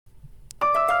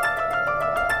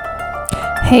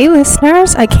Hey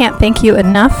listeners, I can't thank you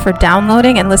enough for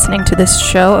downloading and listening to this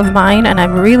show of mine, and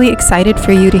I'm really excited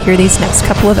for you to hear these next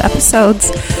couple of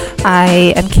episodes.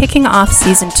 I am kicking off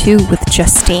season 2 with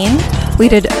Justine. We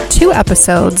did 2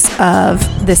 episodes of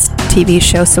this TV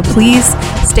show, so please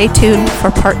stay tuned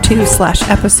for part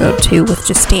 2/episode 2 with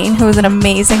Justine, who is an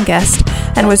amazing guest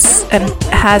and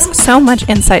has so much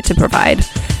insight to provide.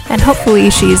 And hopefully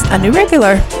she's a new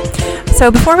regular. So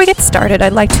before we get started,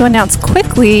 I'd like to announce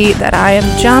quickly that I am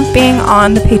jumping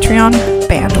on the Patreon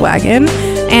bandwagon,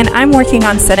 and I'm working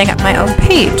on setting up my own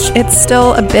page. It's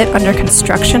still a bit under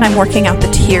construction. I'm working out the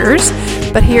tiers,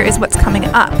 but here is what's coming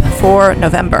up for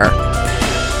November.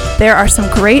 There are some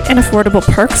great and affordable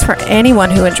perks for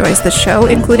anyone who enjoys the show,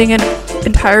 including an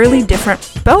entirely different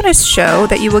bonus show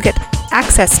that you will get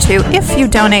access to if you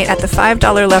donate at the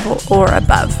 $5 level or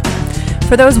above.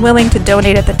 For those willing to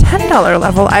donate at the $10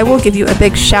 level, I will give you a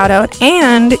big shout out,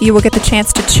 and you will get the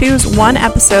chance to choose one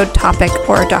episode, topic,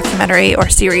 or documentary or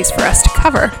series for us to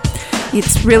cover.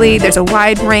 There's a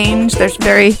wide range. There's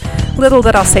very little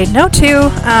that I'll say no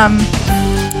to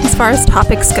as far as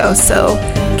topics go, so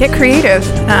get creative.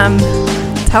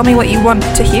 Tell me what you want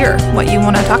to hear, what you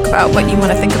want to talk about, what you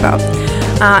want to think about.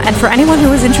 And for anyone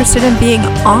who is interested in being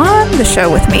on the show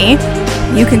with me,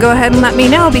 you can go ahead and let me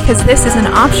know, because this is an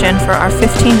option for our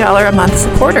 $15 a month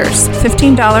supporters.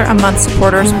 $15 a month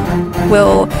supporters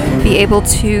will be able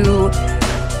to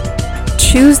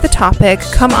choose the topic,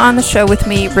 come on the show with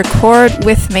me, record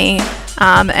with me,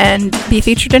 and be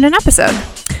featured in an episode.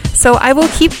 So I will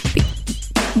keep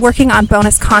working on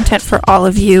bonus content for all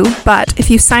of you, but if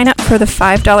you sign up for the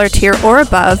 $5 tier or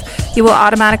above, you will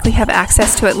automatically have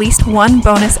access to at least one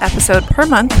bonus episode per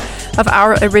month of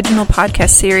our original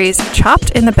podcast series, Chopped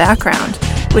in the Background,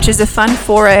 which is a fun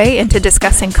foray into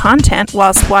discussing content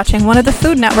whilst watching one of the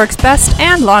Food Network's best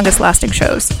and longest lasting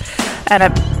shows.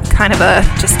 And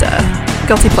just a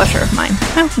guilty pleasure of mine.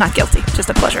 No, not guilty, just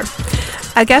a pleasure.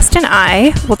 A guest and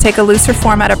I will take a looser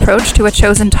format approach to a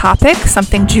chosen topic,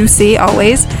 something juicy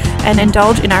always, and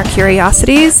indulge in our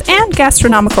curiosities and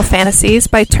gastronomical fantasies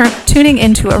by tuning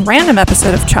into a random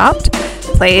episode of Chopped,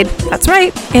 played, that's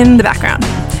right, in the background.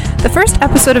 The first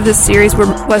episode of this series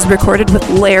was recorded with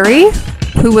Larry,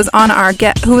 who was our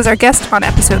guest on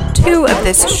episode 2 of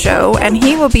this show, and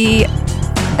he won't be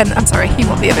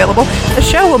available. The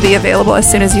show will be available as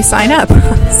soon as you sign up.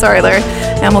 Sorry, Larry,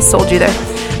 I almost sold you there.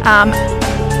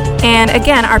 And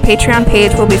again, our Patreon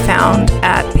page will be found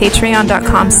at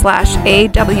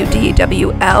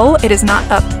patreon.com/AWDWL. It is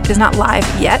not live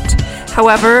yet.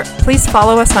 However, please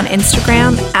follow us on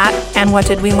Instagram at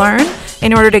 @AndWhatDidWeLearn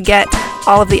in order to get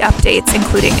all of the updates,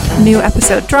 including new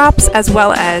episode drops, as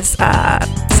well as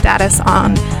status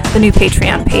on the new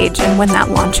Patreon page and when that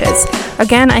launches.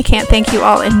 Again, I can't thank you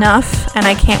all enough, and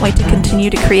I can't wait to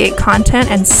continue to create content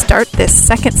and start this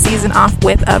second season off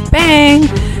with a bang.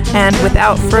 And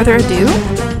without further ado,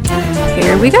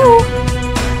 here we go.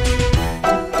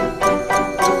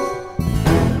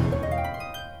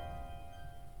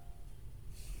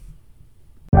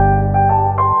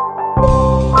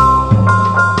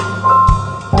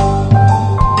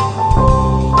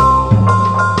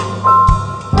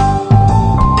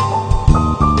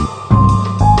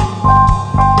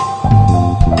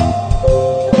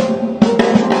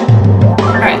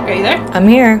 I'm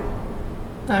here.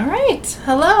 All right.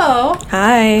 Hello.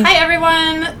 Hi. Hi,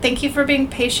 everyone. Thank you for being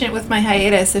patient with my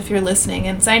hiatus if you're listening.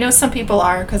 And so I know some people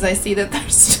are, because I see that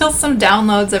there's still some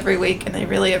downloads every week, and I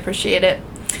really appreciate it.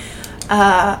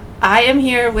 I am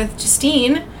here with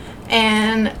Justine,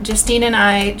 and Justine and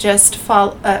I just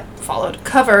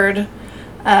covered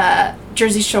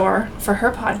Jersey Shore for her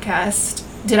podcast,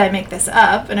 Did I Make This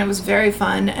Up? And it was very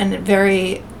fun and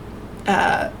very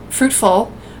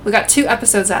fruitful. We got 2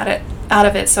 episodes out of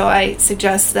it, so I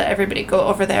suggest that everybody go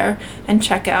over there and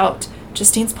check out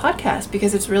Justine's podcast,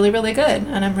 because it's really, really good.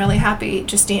 And I'm really happy,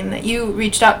 Justine, that you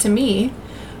reached out to me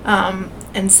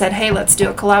and said, hey, let's do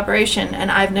a collaboration. And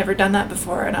I've never done that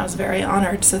before, and I was very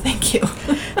honored, so thank you.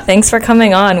 Thanks for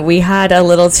coming on. We had a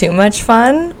little too much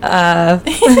fun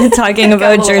talking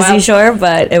about Jersey Shore,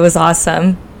 but it was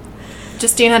awesome.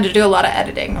 Justine had to do a lot of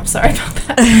editing. I'm sorry about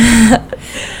that.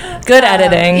 Good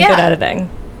editing. Good editing.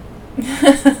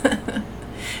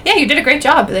 Yeah, you did a great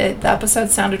job. The episode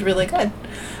sounded really good.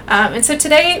 And so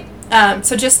today,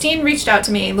 Justine reached out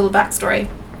to me, a little backstory,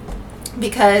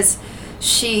 because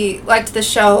she liked the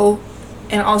show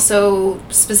and also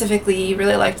specifically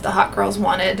really liked the Hot Girls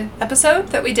Wanted episode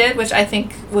that we did, which I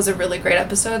think was a really great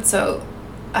episode, so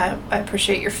I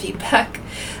appreciate your feedback.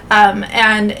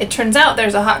 And it turns out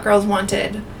there's a Hot Girls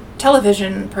Wanted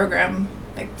television program,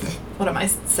 like what am I,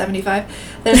 75?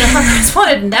 There's a Hot Girls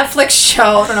Wanted Netflix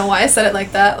show. I don't know why I said it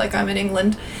like that, like I'm in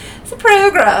England. It's a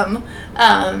program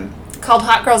called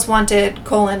Hot Girls Wanted,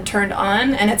 Turned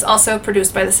On, and it's also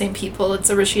produced by the same people.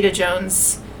 It's a Rashida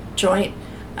Jones joint.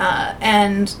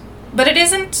 But it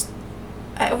isn't,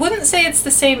 I wouldn't say it's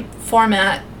the same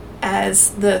format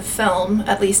as the film,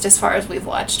 at least as far as we've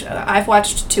watched. I've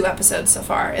watched 2 episodes so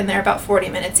far, and they're about 40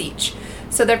 minutes each.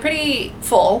 So they're pretty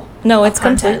full. No, it's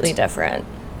completely different.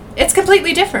 It's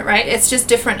completely different, right? It's just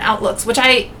different outlooks, which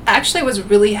I actually was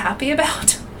really happy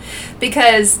about.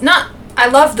 Because I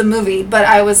love the movie, but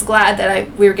I was glad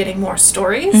that we were getting more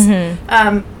stories.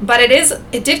 Mm-hmm. But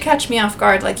it did catch me off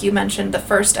guard, like you mentioned. The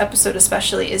first episode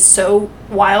especially is so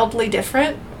wildly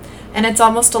different. And it's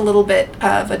almost a little bit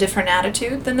of a different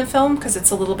attitude than the film, because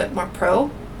it's a little bit more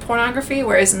pro-pornography,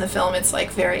 whereas in the film it's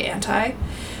like very anti.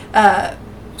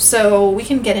 So we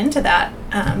can get into that.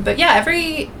 But yeah,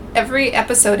 every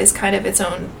episode is kind of its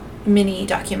own mini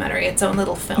documentary, its own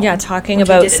little film. Yeah, talking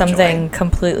about something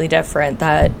completely different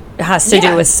that has to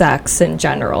do with sex in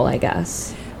general, I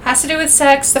guess. Has to do with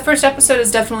sex. The first episode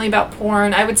is definitely about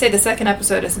porn. I would say the second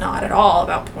episode is not at all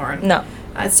about porn. No.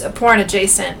 It's porn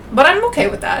adjacent, but I'm okay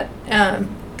with that.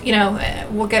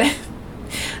 We'll get it.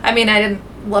 I mean, I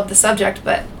didn't love the subject,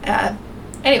 but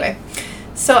anyway.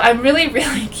 So I'm really,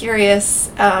 really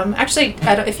curious. Actually,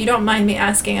 if you don't mind me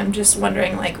asking, I'm just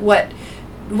wondering, like, what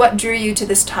drew you to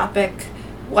this topic?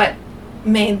 What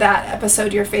made that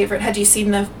episode your favorite? Had you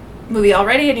seen the movie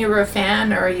already and you were a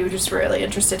fan, or are you just really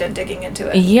interested in digging into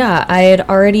it? Yeah, I had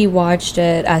already watched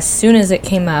it as soon as it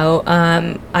came out.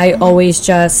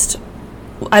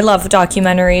 I love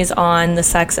documentaries on the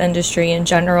sex industry in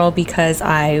general because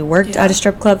I worked at a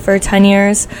strip club for 10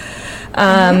 years.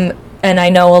 And I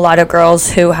know a lot of girls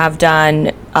who have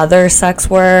done other sex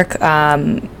work,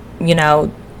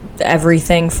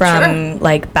 everything from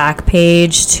like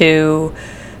Backpage to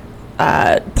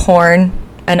porn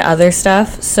and other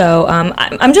stuff. So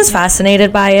I'm just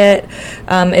fascinated by it.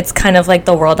 It's kind of like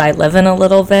the world I live in a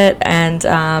little bit. And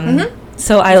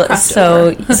So I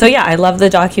love the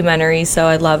documentary. So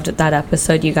I loved that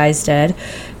episode you guys did,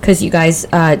 because you guys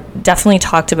definitely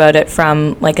talked about it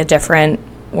from like a different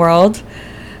world,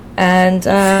 and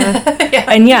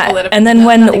and then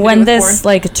when this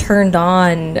like Turned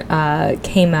On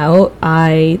came out,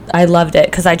 I loved it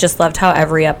because I just loved how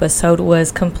every episode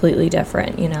was completely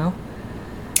different.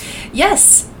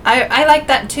 Yes, I like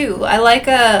that too. I like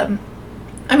I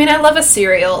love a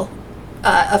serial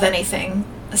of anything.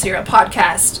 A serial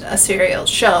podcast, a serial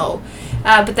show,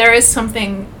 but there is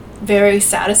something very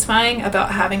satisfying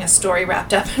about having a story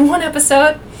wrapped up in one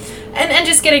episode, and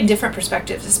just getting different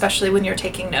perspectives, especially when you're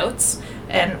taking notes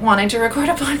and wanting to record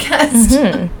a podcast.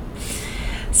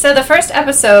 Mm-hmm. So the first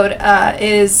episode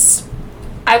is,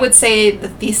 I would say, the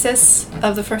thesis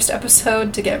of the first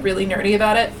episode, to get really nerdy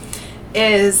about it,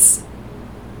 is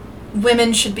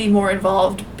women should be more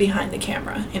involved behind the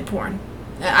camera in porn.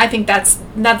 I think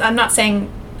I'm not saying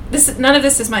none of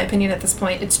this is my opinion at this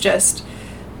point. It's just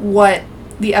what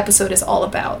the episode is all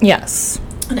about. Yes.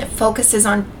 And it focuses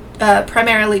on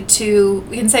primarily 2,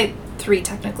 we can say 3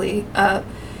 technically,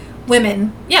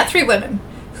 women. Yeah, 3 women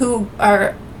who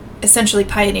are essentially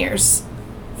pioneers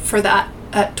for that,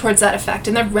 towards that effect.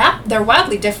 And they're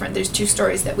wildly different. There's 2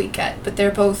 stories that we get, but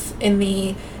they're both in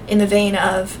the vein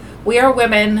of, we are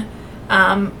women.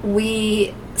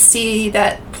 We see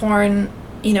that porn,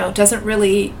 doesn't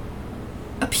really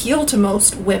appeal to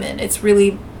most women. It's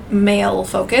really male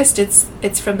focused.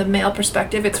 It's from the male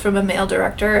perspective. It's from a male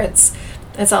director. It's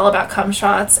all about cum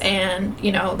shots and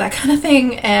that kind of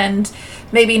thing, and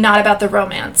maybe not about the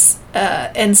romance.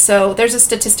 And so there's a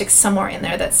statistic somewhere in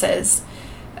there that says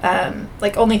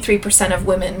like only 3% of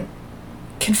women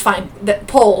could find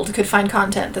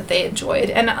content that they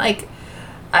enjoyed. And like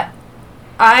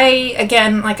I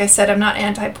again, like I said, I'm not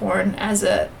anti-porn as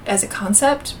a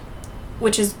concept,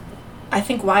 which is, I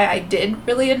think, why I did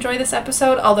really enjoy this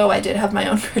episode, although I did have my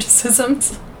own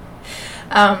criticisms.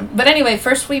 But anyway,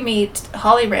 first we meet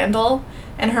Holly Randall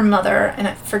and her mother,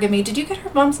 and forgive me, did you get her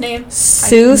mom's name?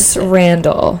 Suze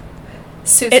Randall.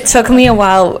 It took me a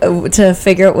while to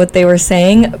figure out what they were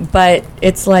saying, but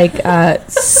it's like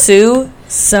Sue.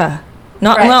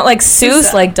 Not like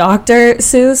Seuss, like Dr.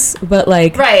 Seuss, but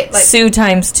like Sue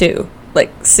times 2.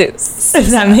 Like Seuss, if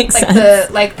that makes sense.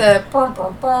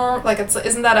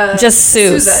 Isn't that a... Just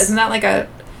Seuss. Isn't that like a...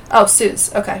 Oh,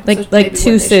 Seuss, okay. Like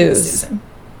 2 Sues.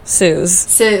 Suze.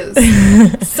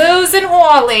 Suze and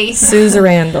Wally. Suze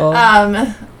Randall.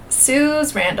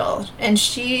 Suze Randall. And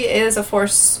she is a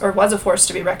force, or was a force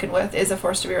to be reckoned with,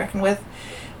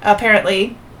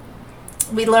 apparently.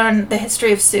 we learn the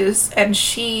history of Suze, and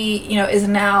she, is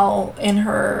now in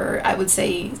her, I would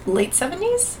say, late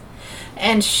 70s.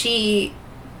 And she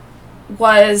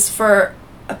was, for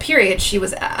a period, she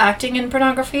was acting in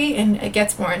pornography, and it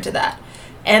gets more into that.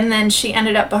 And then she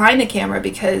ended up behind the camera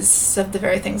because of the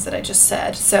very things that I just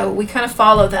said. So we kind of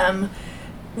follow them.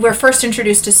 We're first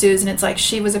introduced to Suze, and it's like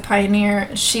she was a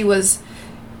pioneer. She was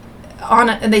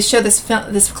and they show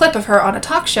this clip of her on a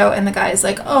talk show, and the guy is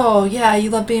like, "Oh yeah, you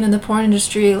love being in the porn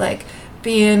industry, like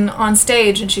being on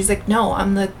stage," and she's like, "No,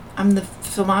 I'm the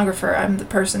filmographer. I'm the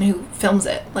person who films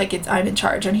it. Like I'm in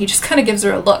charge." And he just kind of gives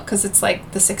her a look because it's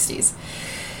like the 60s.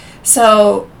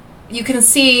 So you can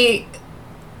see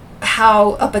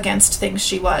how up against things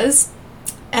she was.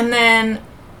 And then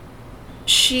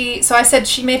so I said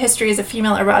she made history as a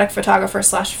female erotic photographer /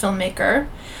 filmmaker.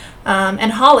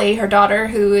 And Holly, her daughter,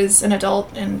 who is an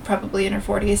adult and probably in her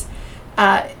 40s,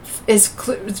 is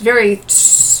very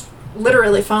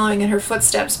literally following in her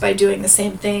footsteps by doing the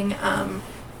same thing,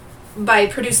 by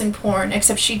producing porn,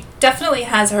 except she definitely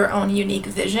has her own unique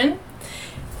vision.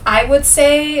 I would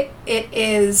say it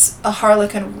is a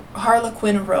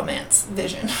Harlequin romance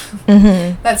vision.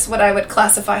 Mm-hmm. That's what I would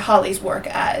classify Holly's work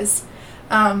as.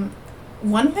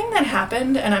 One thing that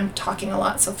happened, and I'm talking a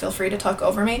lot, so feel free to talk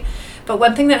over me, but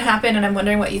one thing that happened, and I'm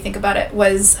wondering what you think about it,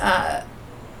 was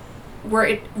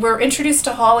we're introduced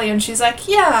to Holly, and she's like,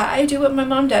 "Yeah, I do what my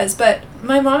mom does," but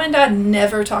my mom and dad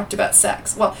never talked about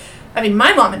sex. Well, I mean,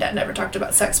 my mom and dad never talked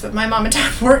about sex, but my mom and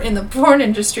dad weren't in the porn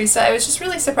industry, so I was just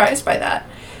really surprised by that.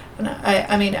 And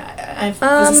it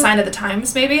was a sign of the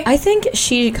times, maybe? I think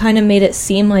she kind of made it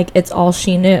seem like it's all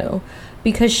she knew.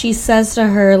 Because she says to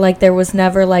her, like, there was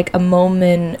never, like, a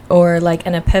moment or, like,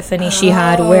 an epiphany she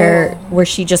had where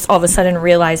she just all of a sudden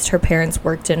realized her parents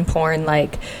worked in porn.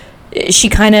 Like, she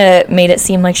kind of made it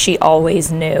seem like she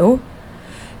always knew.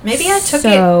 Maybe I took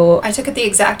it the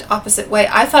exact opposite way.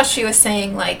 I thought she was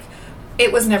saying, like,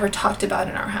 it was never talked about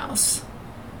in our house.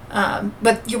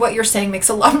 But what you're saying makes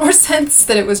a lot more sense,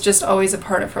 that it was just always a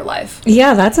part of her life.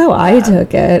 Yeah, that's how I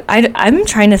took it. I'm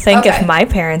trying to think if my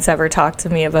parents ever talked to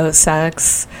me about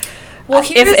sex. Well,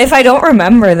 if I don't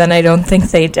remember, then I don't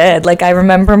think they did. Like, I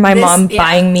remember my mom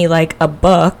buying me, like, a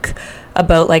book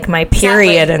about, like, my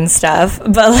period and stuff.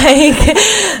 But, like,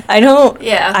 I don't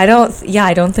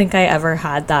think I ever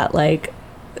had that, like,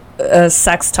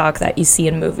 sex talk that you see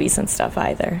in movies and stuff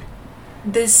either.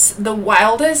 The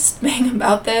wildest thing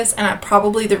about this, and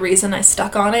probably the reason I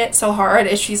stuck on it so hard,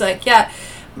 is she's like, "Yeah,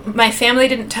 my family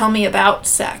didn't tell me about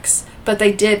sex, but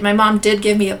they did. My mom did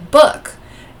give me a book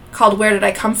called Where Did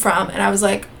I Come From?" And I was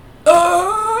like,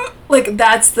 like,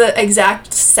 that's the exact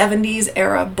 70s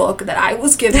era book that I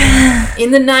was given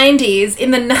in the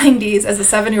 90s as a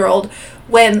 7-year-old.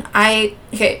 When I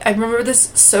remember this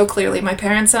so clearly. My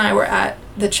parents and I were at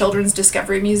the Children's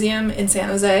Discovery Museum in San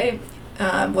Jose.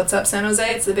 What's up, San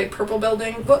Jose? It's the big purple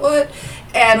building. What?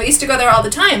 And we used to go there all the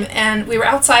time. And we were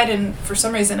outside, and for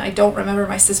some reason, I don't remember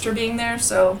my sister being there.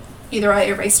 So either I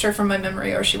erased her from my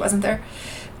memory or she wasn't there.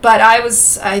 But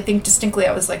I think distinctly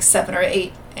I was like 7 or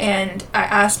 8. And I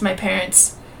asked my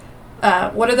parents,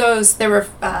 what are those? There were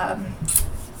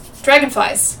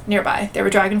dragonflies nearby. There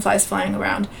were dragonflies flying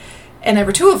around. And there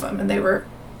were 2 of them, and they were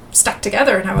stuck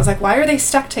together, and I was like, why are they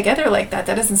stuck together like that?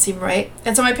 That doesn't seem right.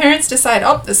 And so my parents decide,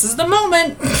 this is the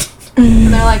moment.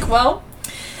 And they're like, well,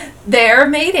 they're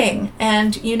mating,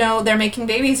 and they're making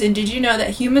babies, and did you know that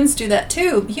humans do that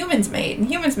too? Humans mate, and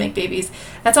humans make babies.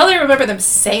 That's all I remember them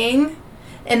saying.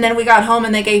 And then we got home,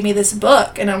 and they gave me this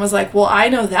book, and I was like, well, I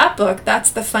know that book.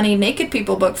 That's the Funny Naked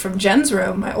People book from Jen's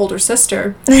room, my older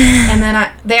sister. And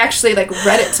then they actually, like,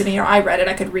 read it to me, or I read it.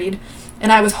 I could read.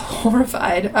 And I was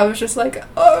horrified. I was just like,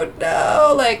 oh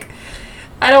no, like,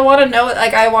 I don't want to know it.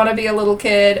 Like, I want to be a little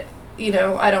kid.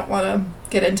 I don't want to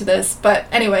get into this. But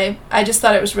anyway, I just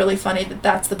thought it was really funny that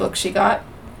that's the book she got.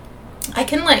 I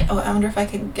can, like, I wonder if I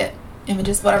can get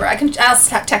images, whatever. I'll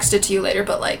text it to you later,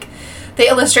 but, like, the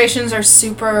illustrations are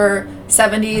super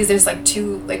 70s. There's, like,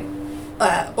 2, like,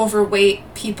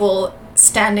 overweight people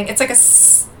standing. It's like a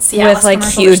Cialis with, like,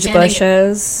 huge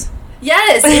bushes.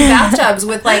 Yes, in bathtubs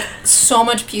with, like, so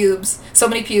many pubes, so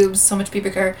much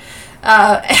pubic hair.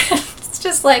 And it's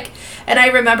just, like, and I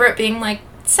remember it being, like,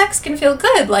 sex can feel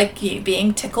good, like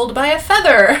being tickled by a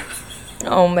feather.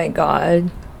 Oh, my God.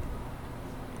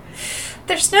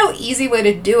 There's no easy way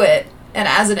to do it, and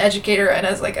as an educator and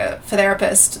as, like, a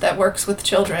therapist that works with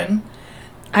children,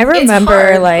 I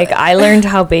remember, I learned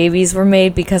how babies were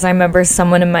made because I remember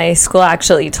someone in my school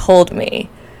actually told me.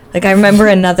 Like, I remember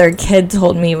another kid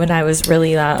told me when I was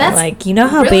really young, like, you know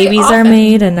how really babies are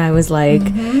made? And I was like,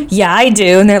 yeah, I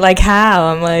do. And they're like, how?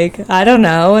 I'm like, I don't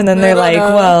know. And then they're like,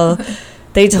 well,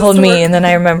 They told me, and then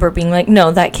I remember being like,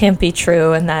 no, that can't be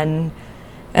true. And then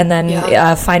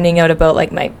finding out about,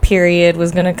 like, my period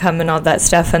was going to come and all that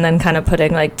stuff, and then kind of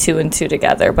putting, like, 2 and 2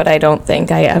 together. But I don't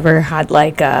think I ever had,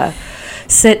 like, a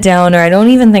sit down, or I don't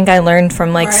even think I learned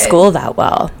from, like, school that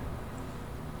well.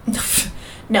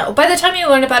 No, by the time you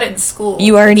learn about it in school,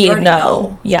 you already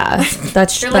know. Yeah,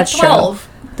 that's You're like 12.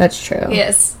 true. That's true.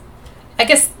 Yes. I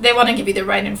guess they want to give you the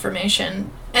right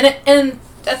information, and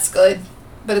that's good,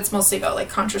 but it's mostly about, like,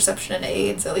 contraception and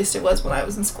AIDS. At least it was when I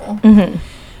was in school.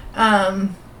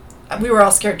 We were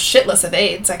all scared shitless of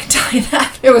AIDS, I can tell you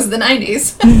that. It was the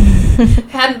 90s. It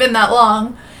hadn't been that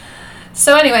long.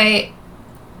 So anyway,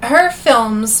 her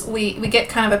films, we get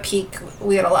kind of a peek.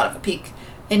 We get a lot of a peek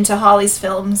into Holly's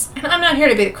films. And I'm not here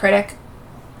to be the critic.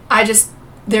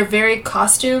 They're very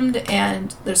costumed,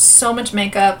 and there's so much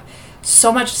makeup,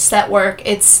 so much set work.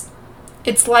 It's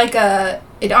like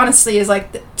it honestly is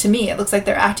like, to me, it looks like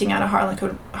they're acting out a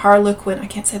Harlequin, I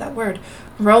can't say that word,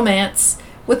 romance,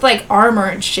 with, like, armor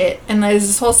and shit. And there's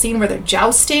this whole scene where they're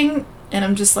jousting, and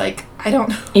I'm just like, I don't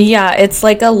know. Yeah, it's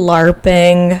like a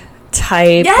LARPing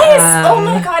type. Yes! Oh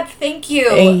my god, thank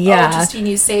you. Yeah. Oh, Justine,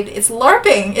 you saved it. It's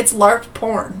LARPing. It's LARP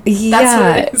porn. Yeah. That's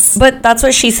what it is. But that's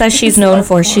what she says she's known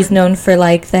for. porn. She's known for,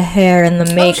 like, the hair and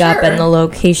the makeup and the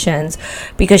locations.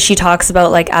 Because she talks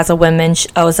about, like, as a woman,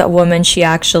 she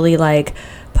actually, like,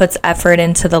 puts effort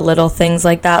into the little things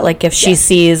like that. Like, if she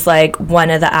sees, like, one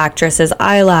of the actresses'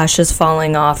 eyelashes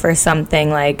falling off or something,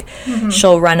 like,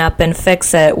 she'll run up and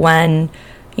fix it. When,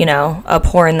 you know, a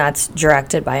porn that's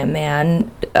directed by a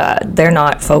man, they're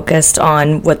not focused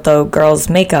on what the girl's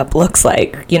makeup looks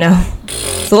like, you know?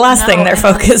 It's the last thing they're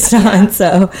focused on,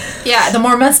 so. Yeah, the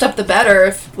more messed up, the better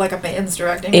if, like, a man's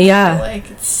directing. Yeah. I feel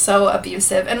like it's so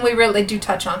abusive. And we really do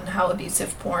touch on how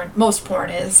abusive most porn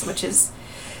is, which is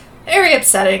very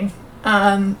upsetting.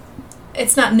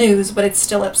 It's not news, but it's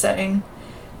still upsetting.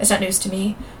 It's not news to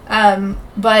me.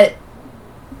 But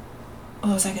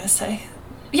what was I going to say?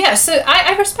 Yeah, so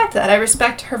I respect that. I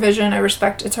respect her vision. I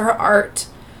respect it's her art.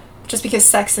 Just because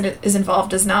sex is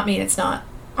involved does not mean it's not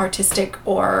artistic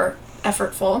or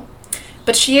effortful.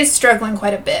 But she is struggling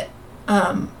quite a bit.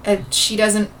 And she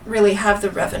doesn't really have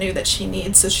the revenue that she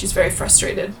needs, so she's very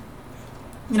frustrated.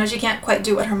 You know, she can't quite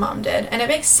do what her mom did. And it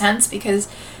makes sense because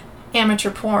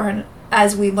amateur porn,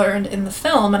 as we learned in the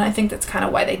film, and I think that's kind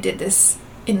of why they did this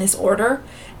in this order,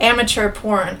 amateur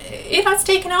porn, it's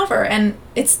taken over, and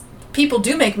people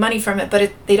do make money from it,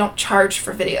 but they don't charge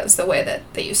for videos the way that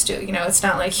they used to. You know, it's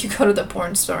not like you go to the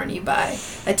porn store and you buy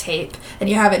a tape and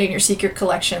you have it in your secret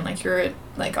collection like you're,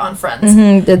 like, on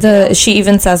Friends. She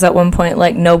even says at one point,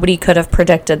 like, nobody could have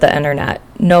predicted the internet.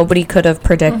 Nobody could have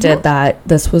predicted that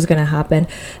this was going to happen.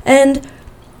 And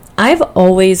I've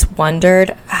always wondered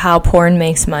how porn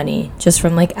makes money, just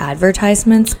from, like,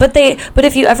 advertisements. But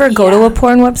if you ever go to a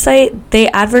porn website, they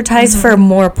advertise for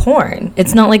more porn.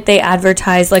 It's not like they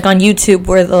advertise, like, on YouTube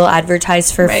where they'll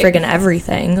advertise for friggin'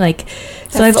 everything. Like,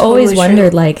 so I've always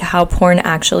wondered, like, how porn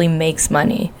actually makes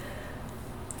money.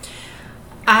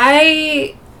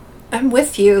 I'm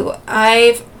with you.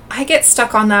 I get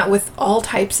stuck on that with all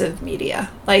types of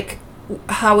media. Like,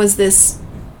 how is this?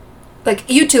 Like,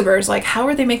 YouTubers, like, how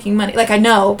are they making money? Like, I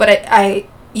know, but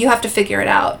you have to figure it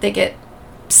out. They get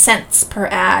cents per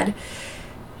ad.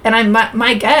 And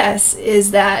my guess is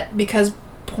that because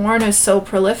porn is so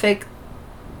prolific,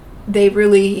 they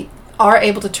really are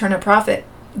able to turn a profit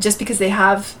just because they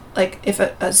have, like, if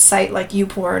a site like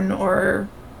YouPorn or,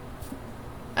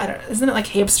 I don't know, isn't it like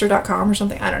Hamster.com or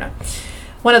something? I don't know.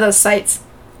 One of those sites.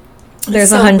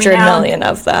 There's 100 million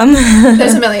of them.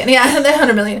 There's 1 million. Yeah,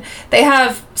 100 million. They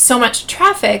have so much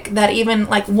traffic that even,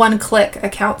 like, one click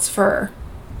accounts for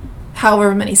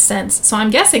however many cents. So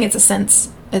I'm guessing it's a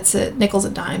cents. It's a nickels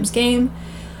and dimes game.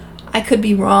 I could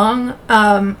be wrong.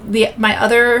 My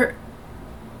other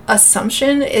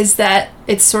assumption is that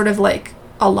it's sort of like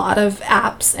a lot of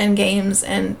apps and games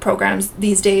and programs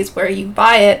these days where you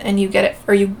buy it and you get it,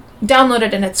 or you download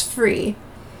it and it's free.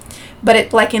 But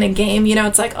it, like in a game, you know,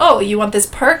 it's like, oh, you want this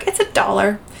perk? It's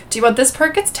 $1. Do you want this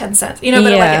perk? It's 10 cents. You know,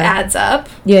 but it adds up.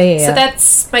 Yeah. So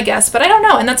that's my guess. But I don't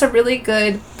know. And that's a really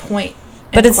good point.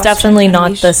 But it's definitely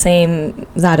not the same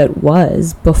that it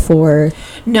was before.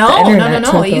 No.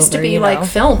 It used to be like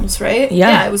films, right?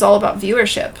 Yeah. It was all about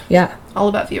viewership. Yeah. All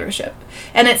about viewership.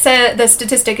 And it said the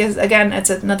statistic is, again, it's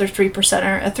another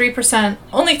 3%.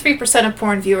 Only 3% of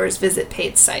porn viewers visit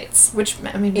paid sites, which,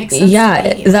 I mean, makes sense.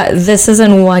 Yeah, this is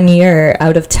in 1 year.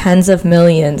 Out of tens of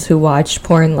millions who watched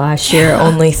porn last year,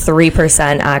 only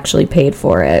 3% actually paid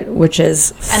for it, which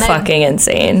is fucking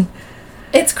insane.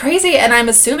 It's crazy, and I'm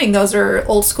assuming those are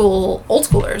old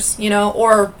schoolers, you know,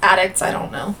 or addicts, I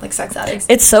don't know, like sex addicts.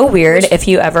 It's so weird if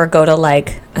you ever go to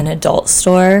like an adult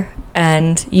store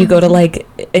and you go to like,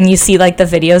 and you see like the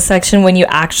video section, when you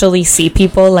actually see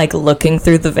people like looking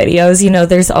through the videos, you know,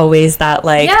 there's always that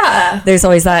like, there's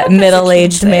always that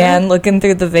middle-aged man looking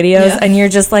through the videos, and you're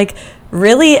just like,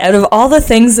 really, out of all the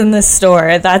things in this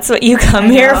store, that's what you come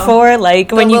here for?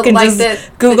 Like, when you can like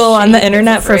just Google on the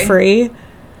internet for free.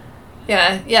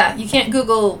 Yeah, you can't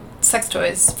Google sex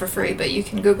toys for free, but you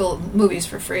can Google movies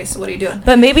for free, so what are you doing?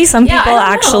 But maybe some people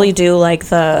actually do like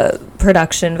the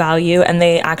production value, and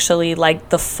they actually like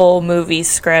the full movie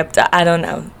script. I don't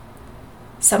know.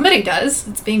 Somebody does.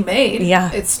 It's being made.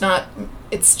 Yeah.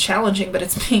 It's challenging, but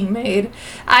it's being made.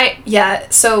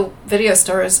 So video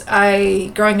stores,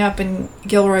 growing up in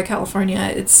Gilroy,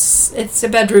 California, it's a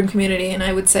bedroom community, and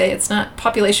I would say it's not,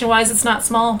 population-wise it's not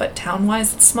small, but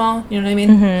town-wise it's small, you know what I mean?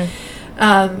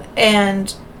 Mm-hmm.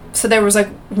 And so there was like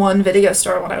one video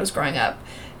store when I was growing up,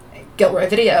 Gilroy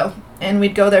Video, and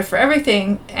we'd go there for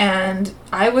everything, and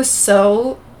I was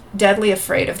so deadly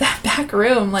afraid of that back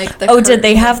room. Like did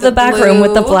they have the back room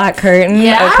with the black curtain?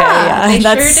 Yeah, okay, yeah,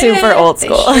 that's sure super old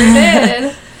school. They sure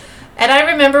did. And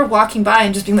I remember walking by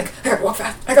and just being like, I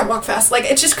gotta walk fast. Like,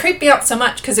 it just creeped me out so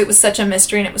much because it was such a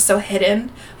mystery and it was so hidden,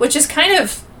 which is kind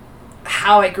of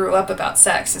how I grew up about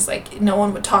sex, is like no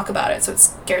one would talk about it, so it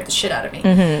scared the shit out of me.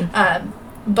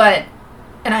 But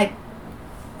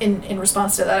in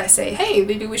response to that, I say, hey,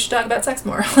 maybe we should talk about sex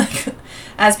more, like,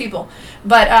 as people.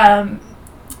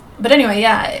 But anyway,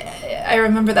 yeah, I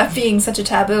remember that being such a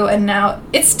taboo, and now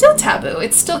it's still taboo.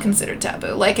 It's still considered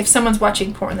taboo. Like, if someone's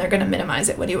watching porn, they're going to minimize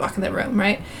it when you walk in the room,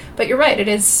 right? But you're right,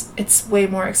 it's way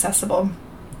more accessible.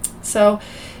 So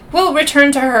we'll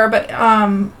return to her, but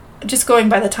just going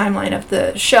by the timeline of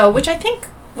the show, which I think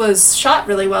was shot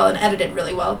really well and edited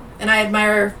really well. And I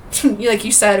admire, like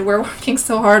you said, we're working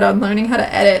so hard on learning how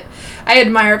to edit. I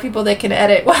admire people that can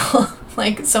edit well,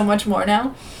 like, so much more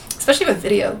now, especially with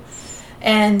video.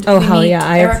 And hell yeah,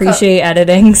 I appreciate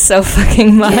editing so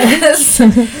fucking much. Yes.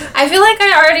 I feel like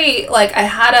I already, like, I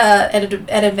had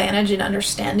an advantage in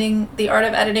understanding the art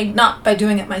of editing, not by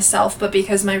doing it myself, but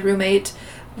because my roommate,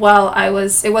 while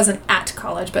it wasn't at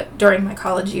college, but during my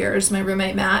college years, my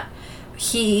roommate Matt,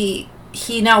 he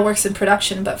now works in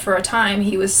production, but for a time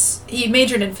he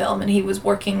majored in film and he was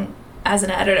working as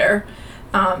an editor.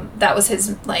 That was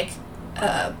his, like,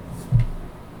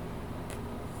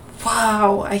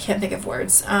 I can't think of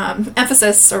words,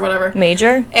 emphasis or whatever.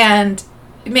 Major,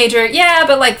 yeah,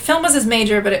 but like film was his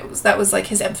major, but that was like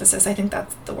his emphasis. I think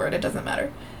that's the word. It doesn't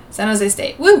matter. San Jose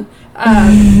State, woo!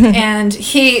 And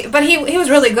he was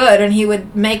really good, and he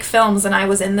would make films, and I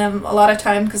was in them a lot of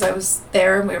time because I was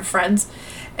there and we were friends.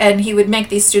 And he would make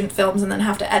these student films and then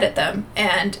have to edit them,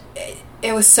 and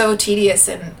it was so tedious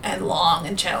and long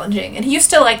and challenging. And he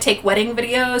used to like take wedding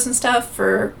videos and stuff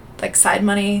for like side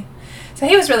money. So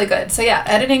he was really good. So yeah,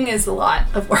 editing is a lot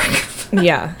of work.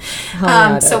 Yeah.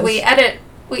 So we edit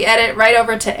right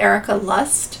over to Erica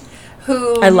Lust,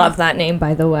 who, I love that name,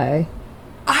 by the way.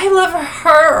 I love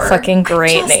her. Fucking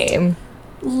great name.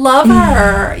 Love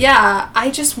her. Yeah,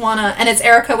 I just wanna, and it's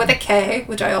Erica with a K,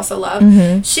 which I also love.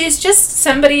 Mm-hmm. She's just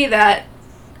somebody that,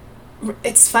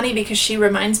 it's funny because she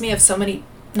reminds me of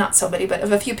not so many, but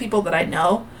of a few people that I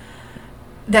know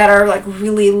that are like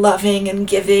really loving and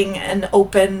giving and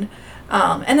open.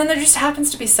 And then there just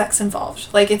happens to be sex involved.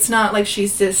 Like, it's not like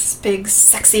she's this big,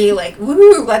 sexy, like,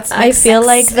 woo, let's make I feel sex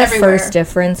like the everywhere. first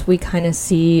difference we kind of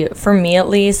see, for me at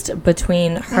least,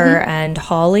 between her and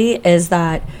Holly is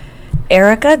that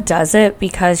Erica does it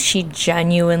because she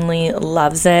genuinely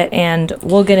loves it, and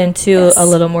we'll get into a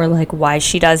little more like why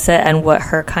she does it and what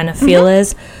her kind of feel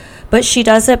is. But she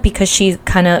does it because she's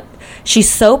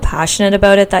so passionate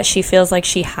about it that she feels like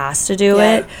she has to do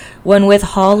it. When with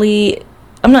Holly,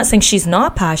 I'm not saying she's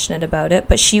not passionate about it,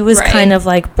 but she was kind of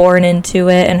like born into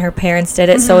it, and her parents did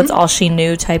it, so it's all she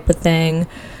knew type of thing.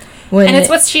 And it's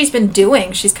what she's been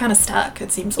doing. She's kind of stuck,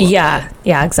 it seems. Yeah,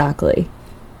 exactly.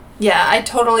 Yeah, I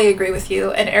totally agree with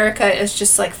you. And Erica is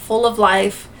just like full of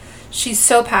life. She's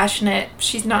so passionate.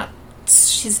 She's not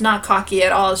cocky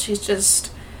at all. She's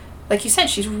just, like you said,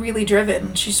 she's really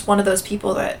driven. She's one of those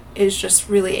people that is just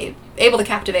really able to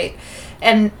captivate.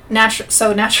 And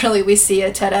naturally we see a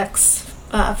TEDx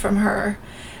from her,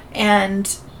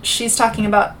 and she's talking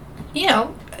about,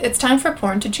 it's time for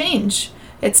porn to change.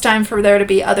 It's time for there to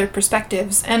be other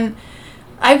perspectives. And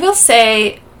I will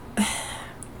say,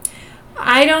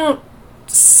 I don't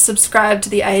subscribe to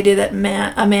the idea that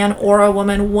a man or a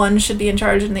woman, one should be in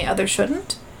charge and the other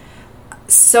shouldn't.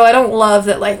 So I don't love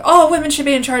that, like, oh, women should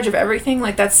be in charge of everything.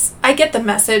 Like, I get the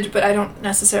message, but I don't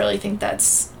necessarily think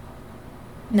that's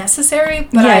necessary.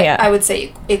 But I would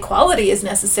say equality is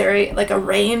necessary. Like, a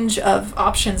range of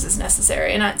options is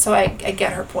necessary. And so I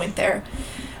get her point there.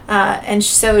 And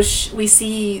so we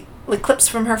see like clips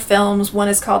from her films. One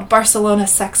is called Barcelona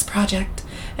Sex Project,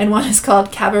 and one is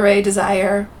called Cabaret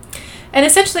Desire. And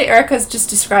essentially, Erica's just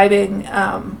describing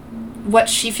what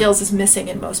she feels is missing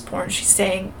in most porn. She's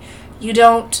saying, you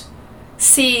don't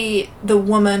see the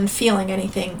woman feeling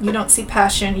anything. You don't see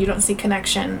passion. You don't see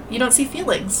connection. You don't see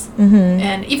feelings. Mm-hmm.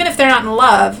 And even if they're not in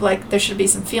love, like, there should be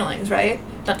some feelings, right?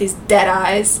 Not these dead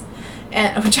eyes,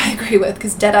 which I agree with,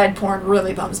 because dead-eyed porn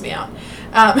really bums me out.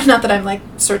 Not that I'm, like,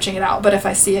 searching it out, but if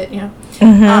I see it, you know.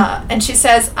 Mm-hmm. And she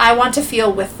says, I want to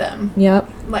feel with them. Yep.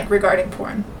 Like, regarding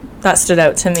porn. That stood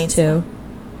out to me, too.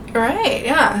 Right,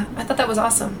 yeah. I thought that was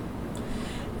awesome.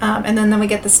 And then we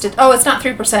get the it's not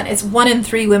 3%. It's 1 in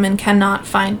 3 women cannot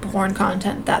find porn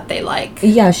content that they like.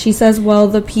 Yeah, she says, well,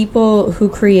 the people who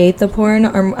create the porn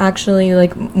are actually,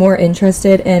 like, more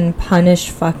interested in punish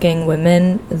fucking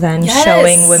women than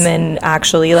showing women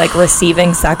actually, like,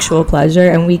 receiving sexual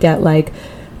pleasure. And we get, like,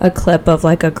 a clip of,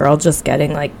 like, a girl just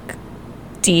getting, like,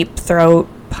 deep throat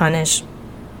punished,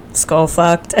 skull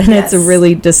fucked. And it's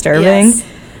really disturbing. Yes.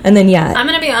 And then, I'm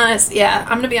going to be honest. Yeah,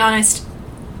 I'm going to be honest.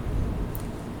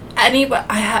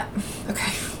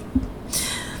 Okay.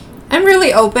 I'm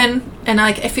really open, and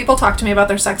like, if people talk to me about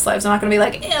their sex lives, I'm not gonna be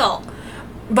like, ew.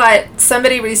 But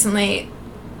somebody recently,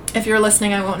 if you're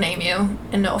listening, I won't name you,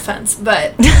 and no offense,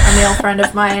 but a male friend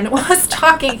of mine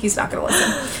he's not gonna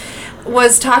listen,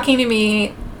 was talking to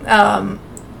me about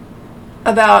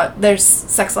their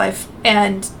sex life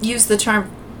and used the term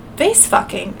face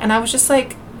fucking, and I was just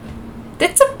like,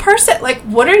 it's a person. Like,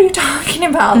 what are you talking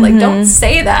about? Mm-hmm. Like, don't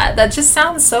say that. That just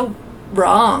sounds so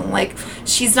wrong. Like,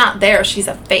 she's not there. She's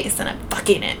a face, and I'm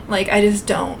fucking it. Like, I just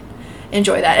don't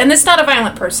enjoy that. And it's not a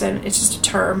violent person. It's just a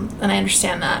term, and I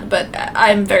understand that. But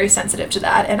I'm very sensitive to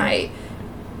that, and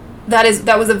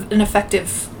that was an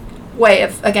effective way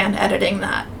of, again, editing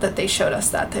that they showed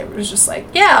us that. It was just like,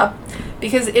 yeah,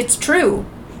 because it's true.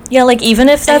 Yeah, like, even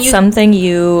if that's something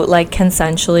you, like,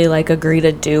 consensually, like, agree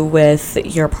to do with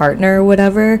your partner or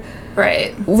whatever.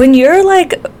 Right. When you're,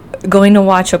 like, going to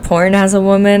watch a porn as a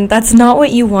woman, that's not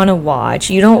what you want to watch.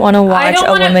 You don't want to watch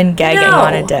a woman gagging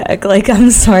on a dick. Like, I'm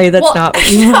sorry, that's not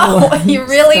what you want to watch. You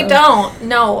really don't.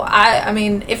 No, I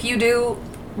mean, if you do,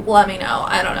 let me know.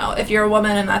 I don't know. If you're a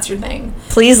woman and that's your thing,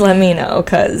 please let me know,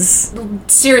 because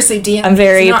seriously, DM. I'm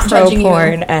very pro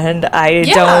porn, and I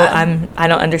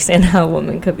don't understand how a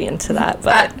woman could be into that.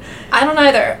 But I don't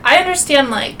either. I understand,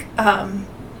 like,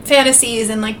 fantasies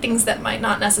and, like, things that might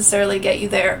not necessarily get you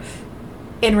there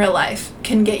in real life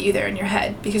can get you there in your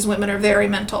head, because women are very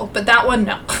mental. But that one,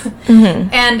 no.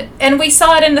 Mm-hmm. And we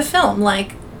saw it in the film.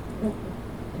 Like,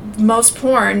 most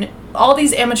porn, all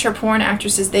these amateur porn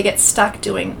actresses, they get stuck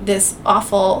doing this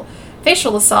awful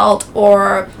facial assault,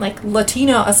 or, like,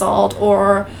 Latino assault,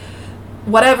 or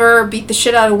whatever, beat the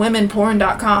shit out of women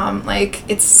porn.com. Like,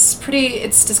 it's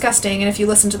disgusting. And if you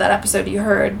listen to that episode, you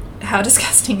heard how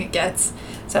disgusting it gets.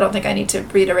 So I don't think I need to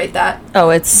reiterate that.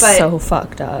 Oh, it's so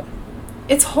fucked up.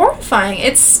 It's horrifying.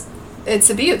 It's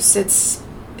abuse. It's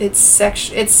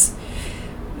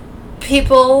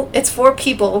for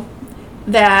people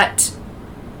that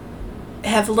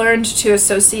have learned to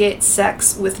associate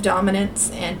sex with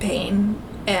dominance and pain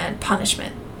and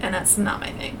punishment, and that's not my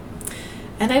thing.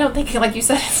 And I don't think, like you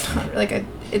said, it's not like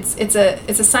it's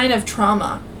a sign of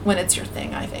trauma when it's your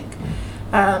thing, I think.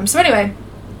 So anyway,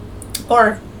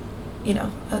 or, you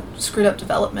know, a screwed up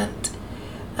development.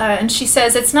 And she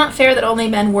says, it's not fair that only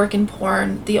men work in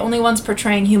porn. The only ones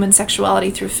portraying human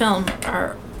sexuality through film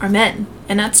are men.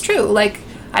 And that's true. Like,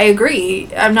 I agree.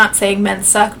 I'm not saying men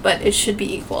suck, but it should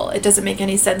be equal. It doesn't make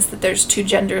any sense that there's two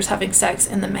genders having sex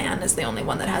and the man is the only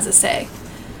one that has a say.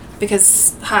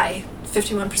 Because,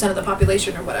 51% of the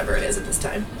population, or whatever it is at this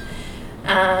time.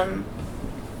 And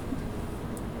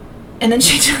then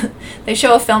they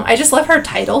show a film. I just love her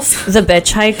titles. The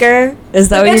Bitch Hiker? Is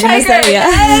that what you're going to say?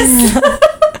 Yes!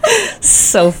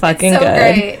 So fucking it's so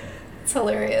good. Great. It's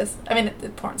hilarious. I mean, the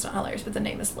porn's not hilarious, but the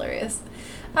name is hilarious.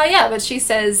 Yeah, but she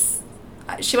says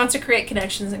she wants to create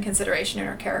connections and consideration in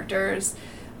her characters.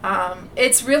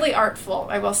 It's really artful,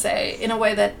 I will say, in a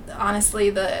way that, honestly,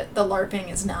 the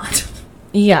LARPing is not.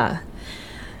 Yeah.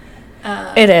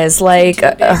 It is. Like,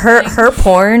 her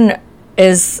porn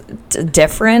is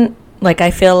different. Like,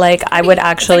 I feel like I would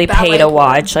actually pay to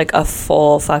watch, like, a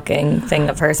full fucking thing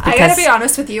of hers. Because I gotta be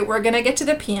honest with you, we're gonna get to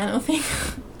the piano thing.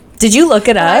 Did you look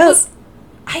it up?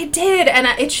 I did, and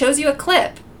it shows you a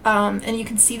clip. and you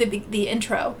can see the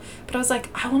intro. But I was like,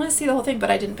 I want to see the whole thing, but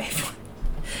I didn't pay for it.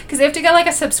 Because they have to get, like,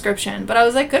 a subscription. But I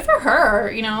was like, good for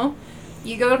her, you know?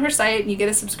 You go on her site and you get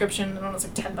a subscription. I don't know, it's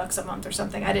like $10 a month or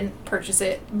something. I didn't purchase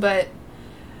it, but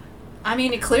I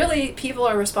mean, clearly people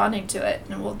are responding to it,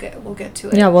 and we'll get to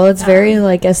it. Yeah, well, it's very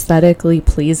like aesthetically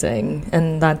pleasing,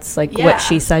 and that's like what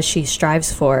she says she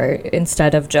strives for.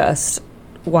 Instead of just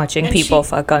watching people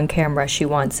fuck on camera, she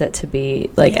wants it to be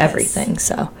like everything.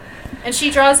 So, and she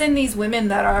draws in these women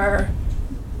that are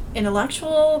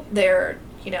intellectual. They're,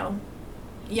 you know,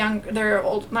 young. They're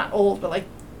old, not old, but like,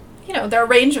 you know, they're a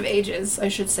range of ages, I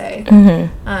should say.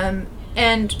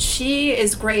 And she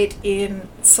is great in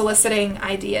soliciting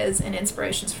ideas and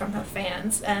inspirations from her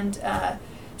fans. And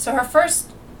so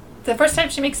the first time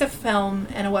she makes a film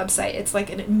and a website, it's like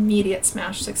an immediate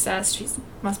smash success. She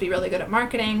must be really good at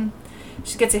marketing.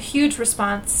 She gets a huge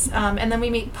response. And then we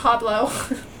meet Pablo,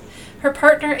 her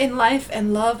partner in life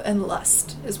and love and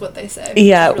lust, is what they say.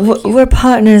 Yeah, really we're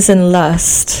partners in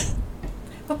lust.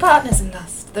 We're partners in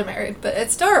lust. They're married, but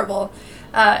it's adorable.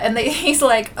 And he's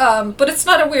like, but it's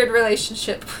not a weird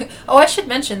relationship. Oh, I should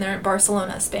mention they're in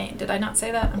Barcelona, Spain. Did I not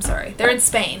say that? I'm sorry. They're in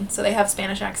Spain, so they have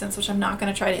Spanish accents, which I'm not going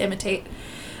to try to imitate.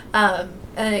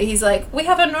 And he's like, we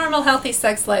have a normal, healthy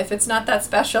sex life. It's not that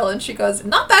special. And she goes,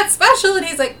 not that special? And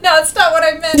he's like, no, it's not what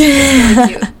I meant. It's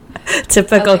really cute.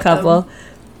 Typical couple.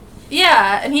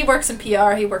 Yeah, and he works in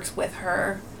PR. He works with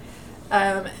her.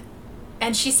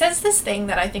 And she says this thing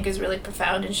that I think is really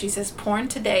profound, and she says, porn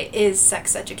today is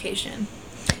sex education.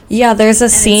 Yeah, there's a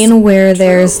scene where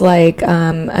there's like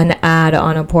an ad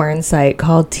on a porn site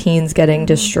called Teens Getting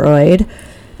Destroyed,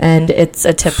 and it's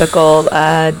a typical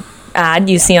ad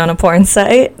you see on a porn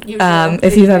site.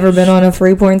 If you've ever been on a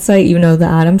free porn site, you know the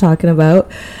ad I'm talking about.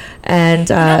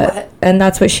 And and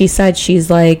that's what she said.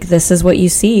 She's like, this is what you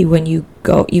see when you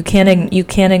go. You can't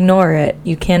ignore it.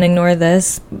 You can't ignore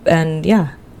this. And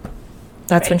yeah,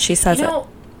 that's when she says it.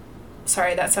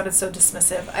 Sorry, that sounded so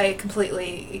dismissive. I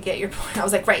completely get your point. I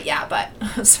was like, right, yeah, but...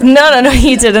 No,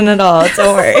 you didn't at all.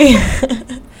 Don't worry.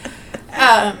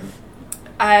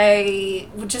 I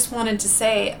just wanted to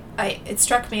say, it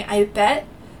struck me, I bet,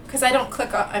 because I don't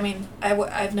click on... I mean,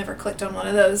 I've never clicked on one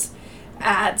of those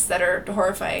ads that are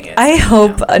horrifying. I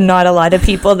hope not a lot of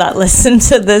people that listen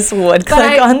to this would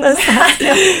click on this ad.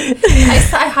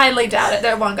 I highly doubt it.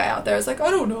 There's one guy out there who's like,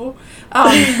 I don't know.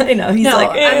 I know. He's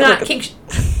like,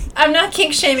 I'm not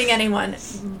kink shaming anyone.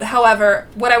 However,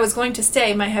 what I was going to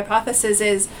say, my hypothesis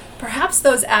is perhaps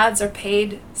those ads are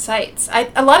paid sites.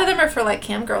 A lot of them are for like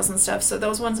cam girls and stuff, so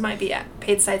those ones might be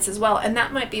paid sites as well, and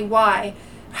that might be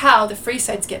how the free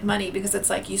sites get money, because it's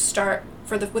like you start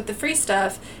with the free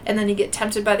stuff, and then you get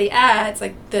tempted by the ads,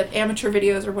 like the amateur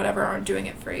videos or whatever aren't doing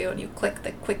it for you, and you click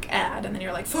the quick ad, and then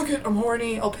you're like, fuck it, I'm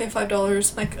horny, I'll pay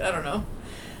 $5. Like, I don't know.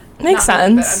 Makes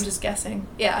sense. But I'm just guessing.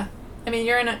 Yeah. I mean,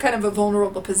 you're in a kind of a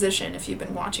vulnerable position if you've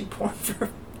been watching porn for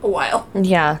a while.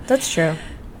 Yeah, that's true.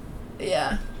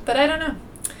 Yeah, but I don't know.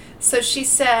 So she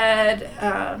said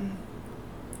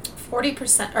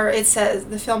 40%, or it says,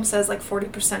 the film says like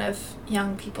 40% of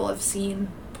young people have seen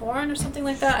porn or something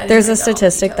like that. There's a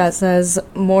statistic that says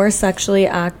more sexually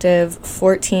active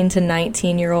 14 to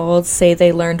 19-year-olds say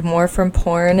they learned more from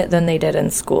porn than they did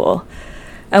in school.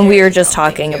 And we were just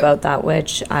talking about that,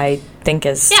 which I think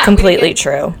is completely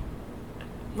true.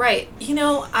 Right. You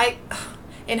know,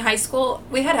 in high school,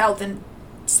 we had health in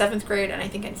 7th grade and I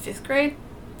think in 5th grade.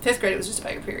 5th grade, it was just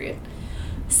about your period.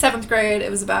 7th grade, it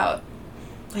was about,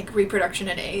 like, reproduction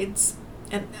and AIDS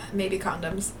and maybe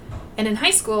condoms. And in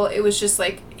high school, it was just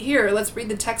like, here, let's read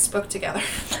the textbook together.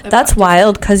 That's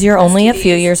wild, because you're only a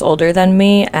few years older than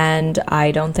me, and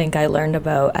I don't think I learned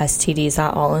about STDs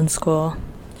at all in school.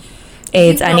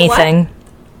 AIDS, anything. What?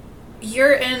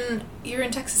 You're in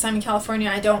Texas. I'm in California.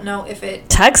 I don't know if it...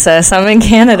 Texas? I'm in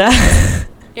Canada.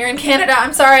 You're in Canada.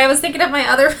 I'm sorry. I was thinking of my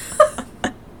other...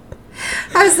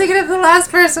 I was thinking of the last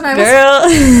person I was... Girl.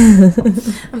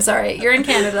 I'm sorry. You're in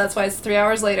Canada. That's why it's 3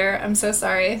 hours later. I'm so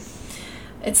sorry.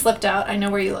 It slipped out. I know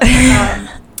where you live.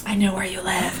 I know where you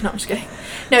live. No, I'm just kidding.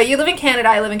 No, you live in Canada.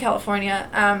 I live in California.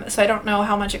 So I don't know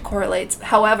how much it correlates.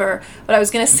 However, what I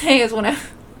was going to say is when I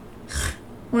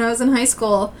was in high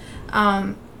school...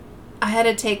 I had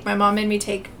to take, my mom made me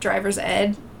take driver's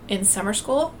ed in summer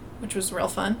school, which was real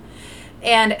fun.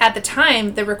 And at the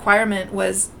time, the requirement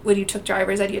was when you took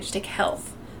driver's ed, you had to take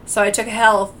health. So I took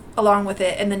health along with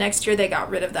it, and the next year they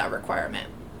got rid of that requirement.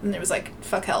 And it was like,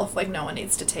 fuck health, like no one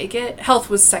needs to take it.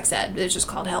 Health was sex ed, it was just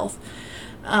called health.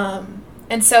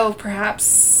 And so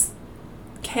perhaps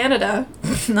Canada,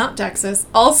 not Texas,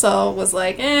 also was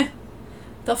like,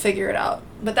 they'll figure it out.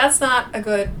 But that's not a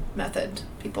good method,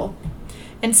 people.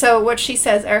 And so what she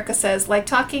says, Erica says,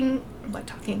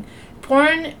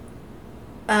 porn,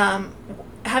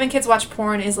 having kids watch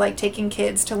porn is like taking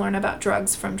kids to learn about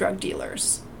drugs from drug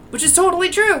dealers. Which is totally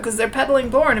true, because they're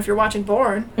peddling porn if you're watching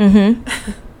porn. Mm-hmm.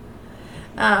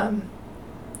 And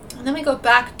then we go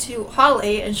back to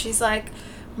Holly, and she's like,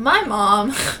 my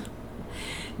mom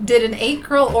did an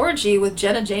 8-girl orgy with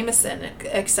Jenna Jameson,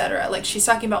 etc. Like, she's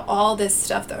talking about all this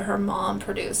stuff that her mom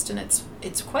produced, and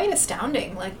it's quite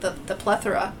astounding, like, the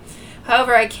plethora.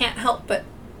 However, I can't help but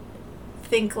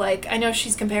think, like, I know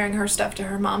she's comparing her stuff to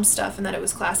her mom's stuff, and that it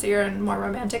was classier and more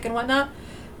romantic and whatnot,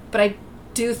 but I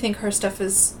do think her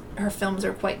films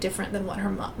are quite different than what her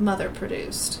mother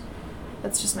produced.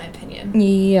 That's just my opinion.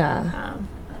 Yeah.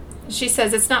 She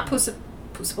says it's not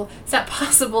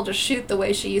possible to shoot the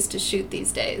way she used to shoot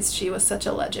these days. She was such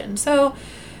a legend. So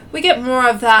we get more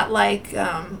of that, like,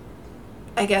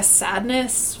 I guess,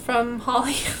 sadness from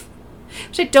Holly,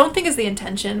 which I don't think is the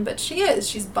intention, but she is.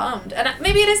 She's bummed. And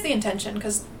maybe it is the intention,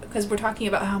 because we're talking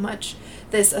about how much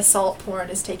this assault porn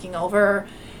is taking over.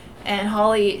 And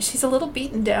Holly, she's a little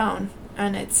beaten down,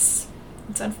 and it's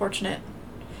unfortunate.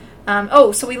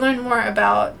 So we learn more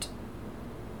about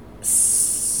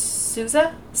Suze?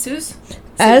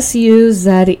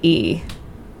 S-U-Z-E.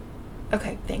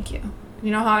 Okay, thank you.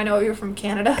 You know how I know you're from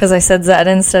Canada? Because I said Z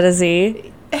instead of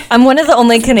Z. I'm one of the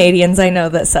only Canadians I know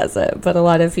that says it, but a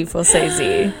lot of people say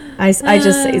Z. I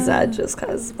just say Z just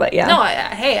because, but yeah. No,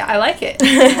 I like it.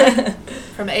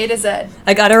 From A to Z.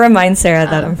 I gotta remind Sarah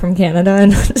that I'm from Canada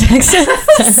and not Texas.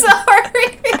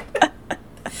 Sorry.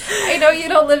 I know you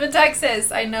don't live in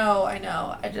Texas. I know.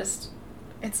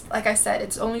 It's like I said,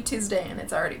 it's only Tuesday and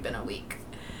it's already been a week.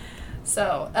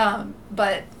 So,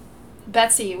 but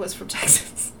Betsy was from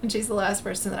Texas, and she's the last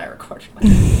person that I recorded with.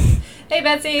 Hey,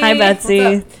 Betsy. Hi,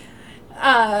 Betsy.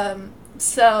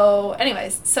 So,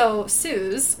 anyways,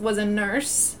 Suze was a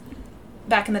nurse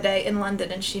back in the day in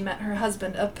London, and she met her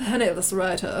husband, a penniless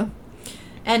writer.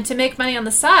 And to make money on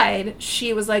the side,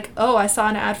 she was like, oh, I saw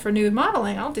an ad for nude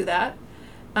modeling. I'll do that.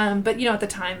 But, at the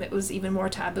time, it was even more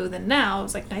taboo than now. It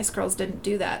was like, nice girls didn't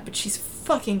do that. But she's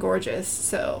fucking gorgeous,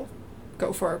 so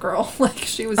go for a girl. Like,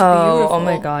 she was beautiful. Oh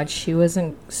my God. She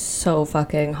wasn't so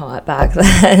fucking hot back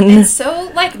then. And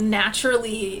so, like,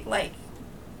 naturally, like,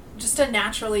 just a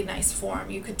naturally nice form.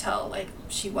 You could tell, like,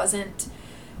 she wasn't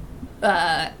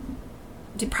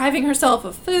depriving herself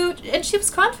of food. And she was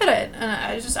confident. And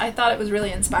I thought it was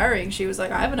really inspiring. She was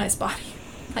like, I have a nice body.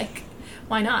 Like,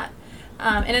 why not?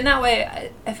 And in that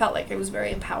way, I felt like it was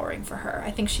very empowering for her.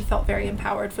 I think she felt very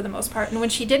empowered for the most part. And when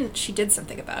she didn't, she did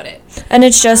something about it. And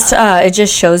it's just, it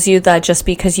just shows you that just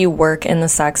because you work in the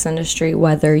sex industry,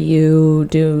 whether you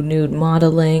do nude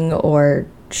modeling or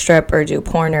strip or do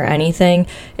porn or anything,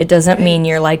 it doesn't mean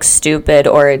you're like stupid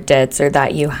or a ditz or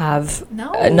that you have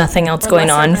nothing else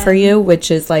going on for you, which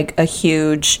is like a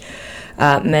huge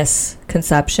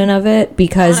misconception of it,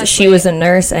 because honestly, she was a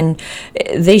nurse, and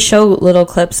they show little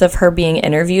clips of her being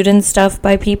interviewed and stuff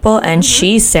by people, and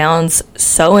she sounds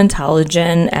so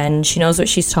intelligent and she knows what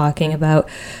she's talking about,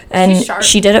 and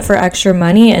she did it for extra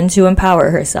money and to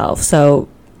empower herself. So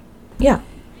yeah,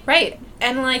 right.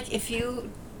 And like, if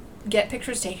you get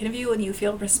pictures taken of you and you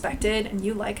feel respected and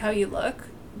you like how you look,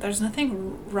 there's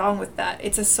nothing wrong with that.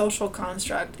 It's a social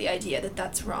construct, the idea that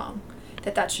that's wrong,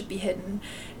 that should be hidden.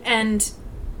 And,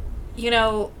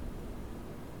 oh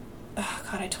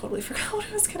God, I totally forgot what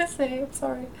I was going to say. I'm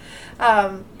sorry.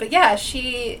 But yeah,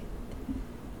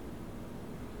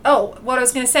 what I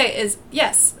was going to say is,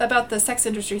 yes, about the sex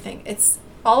industry thing. It's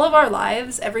all of our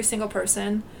lives, every single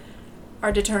person,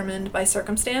 are determined by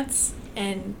circumstance.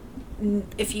 And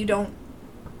if you don't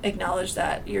acknowledge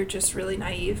that, you're just really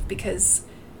naive, because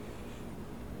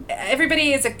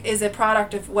everybody is a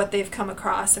product of what they've come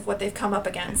across, of what they've come up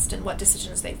against, and what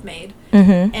decisions they've made.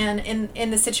 And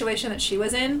in the situation that she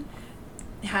was in,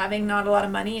 having not a lot of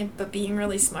money but being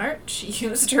really smart, she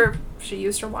used her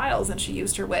wiles, and she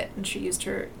used her wit, and she used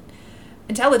her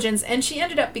intelligence, and she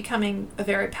ended up becoming a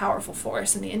very powerful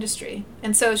force in the industry.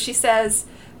 And so she says,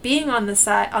 being on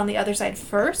the other side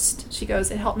first, she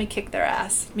goes, it helped me kick their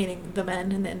ass, meaning the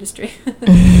men in the industry,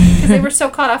 because they were so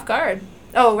caught off guard.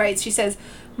 Oh, right. She says,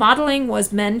 modeling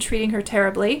was men treating her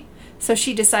terribly, so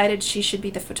she decided she should be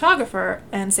the photographer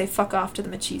and say fuck off to the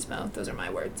machismo. Those are my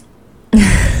words.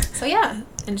 So yeah,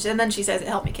 and then she says it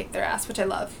helped me kick their ass, which I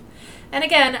love. And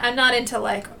again, I'm not into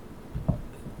like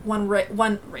one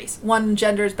race, one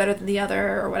gender is better than the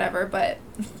other or whatever, but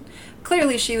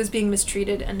clearly she was being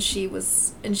mistreated, and she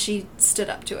stood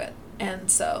up to it.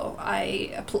 And so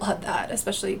I applaud that,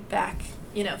 especially back,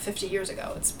 50 years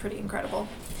ago. It's pretty incredible.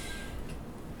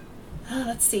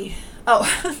 Let's see.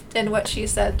 Oh, and what she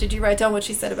said. Did you write down what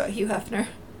she said about Hugh Hefner?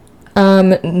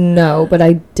 No, but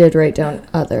I did write down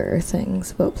other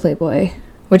things about Playboy.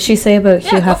 What'd she say about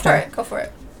Hugh Hefner? Go for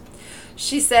it.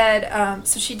 She said,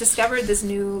 so she discovered this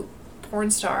new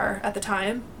porn star at the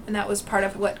time, and that was part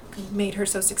of what made her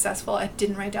so successful. I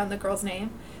didn't write down the girl's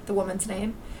name, the woman's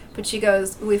name, but she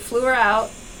goes, we flew her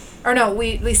out, or no,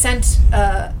 we sent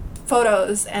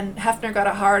photos, and Hefner got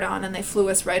a hard-on, and they flew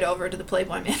us right over to the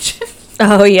Playboy Mansion.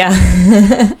 Oh, yeah.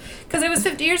 Because it was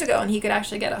 50 years ago, and he could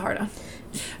actually get a hard-on.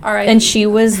 All right. And she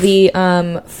was the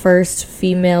first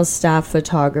female staff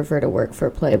photographer to work for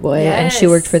Playboy, and she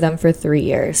worked for them for 3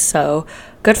 years. So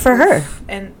good for her.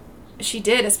 And she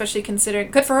did, especially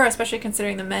considering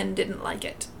the men didn't like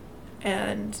it.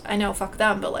 And I know, fuck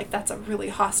them, but like that's a really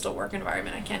hostile work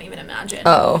environment. I can't even imagine.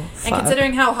 Oh, fuck. And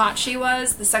considering how hot she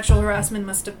was, the sexual harassment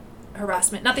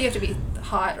not that you have to be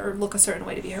hot or look a certain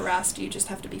way to be harassed. You just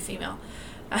have to be female.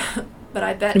 But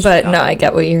I bet. But no, I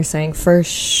get what you're saying for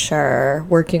sure.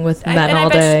 Working with men all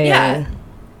day. And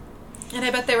I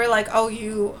bet they were like, "Oh,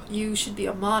 you should be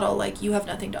a model. Like you have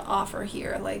nothing to offer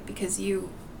here. Like because you're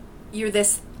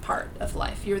this part of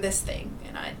life. You're this thing,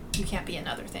 and you can't be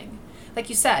another thing." Like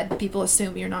you said, people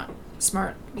assume you're not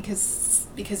smart because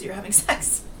you're having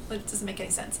sex. It doesn't make any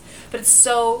sense. But it's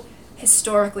so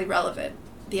historically relevant.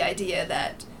 The idea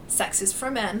that sex is for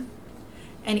men.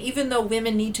 And even though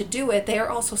women need to do it, they are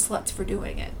also sluts for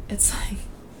doing it. It's like,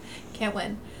 can't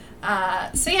win.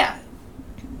 So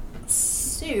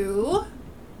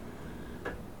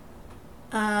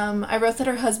I wrote that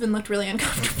her husband looked really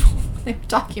uncomfortable when they were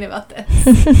talking about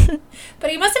this.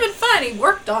 But he must have been fun. He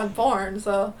worked on porn,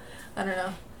 so I don't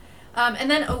know.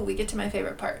 And then, we get to my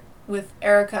favorite part with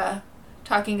Erica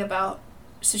talking about...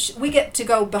 So we get to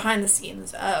go behind the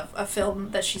scenes of a film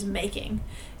that she's making.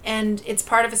 And it's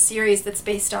part of a series that's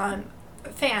based on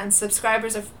female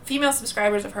subscribers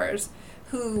of hers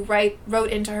who wrote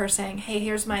into her saying, hey,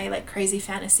 here's my like crazy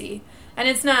fantasy. And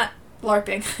it's not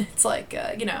LARPing. It's like,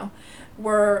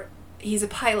 he's a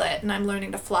pilot and I'm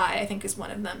learning to fly, I think is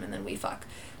one of them. And then we fuck.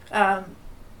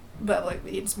 But like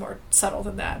it's more subtle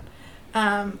than that.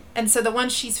 And so the one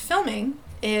she's filming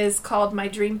is called My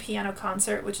Dream Piano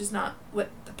Concert, which is not what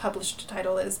the published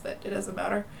title is, but it doesn't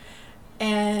matter.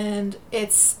 And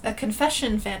it's a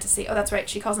confession fantasy. Oh, that's right.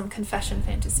 She calls them confession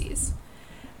fantasies.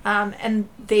 And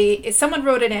someone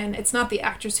wrote it in. It's not the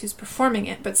actress who's performing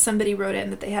it, but somebody wrote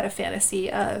in that they had a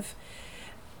fantasy of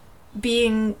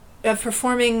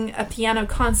performing a piano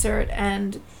concert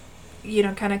and,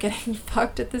 kind of getting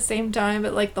fucked at the same time,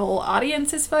 but like the whole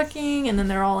audience is fucking and then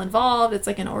they're all involved. It's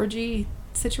like an orgy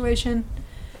situation.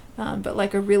 But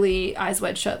like a really eyes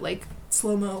wide shut, like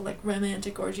slow-mo, like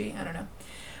romantic orgy. I don't know.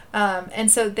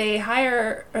 And so they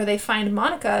find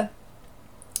Monica,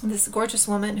 this gorgeous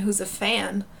woman who's a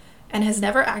fan and has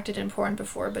never acted in porn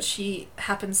before, but she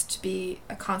happens to be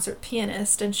a concert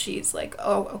pianist, and she's like,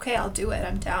 oh, okay, I'll do it.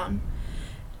 I'm down.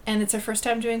 And it's her first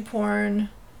time doing porn.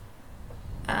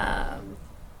 And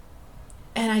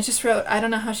I just wrote, I don't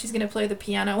know how she's going to play the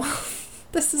piano while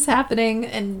this is happening,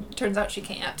 and turns out she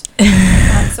can't.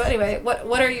 So anyway,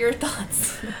 what are your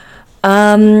thoughts?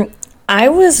 I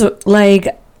was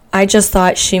like... I just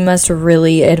thought she must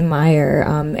really admire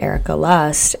Erika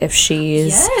Lust if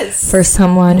she's for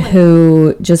someone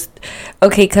who just...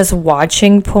 Okay, because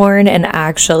watching porn and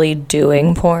actually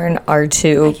doing porn are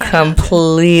two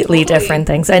completely different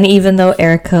things. And even though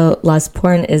Erika Lust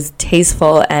porn is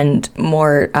tasteful and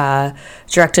more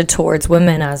directed towards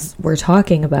women, as we're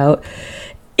talking about,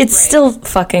 it's still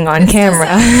fucking on camera.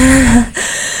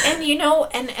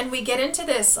 And, and we get into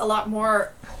this a lot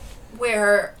more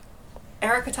where...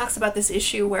 Erica talks about this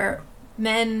issue where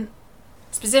men,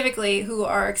 specifically who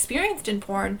are experienced in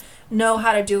porn, know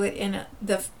how to do it in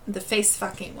the face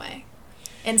fucking way.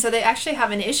 And so they actually have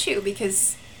an issue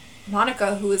because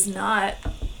Monica, who is not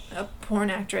a porn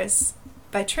actress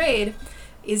by trade,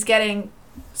 is getting,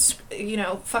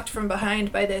 fucked from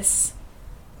behind by this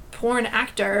porn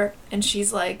actor, and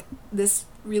she's like, this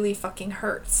really fucking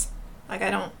hurts. Like,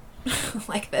 I don't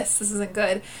like this. This isn't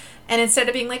good. And instead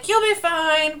of being like, you'll be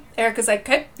fine, Erica's like,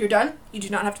 okay, you're done. You do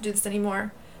not have to do this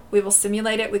anymore. We will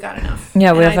simulate it. We got enough.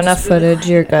 Yeah, we have enough footage.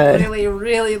 You're good. I really,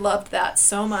 really loved that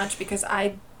so much because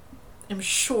I am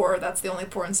sure that's the only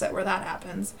porn set where that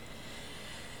happens.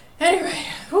 Anyway.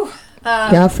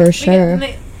 Yeah, for sure.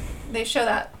 They show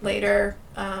that later.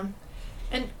 And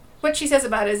what she says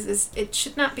about it is it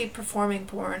should not be performing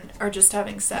porn or just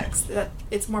having sex. That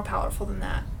it's more powerful than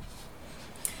that.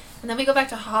 And then we go back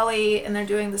to Holly, and they're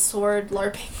doing the sword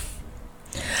LARPing.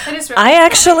 I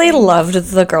actually loved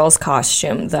the girl's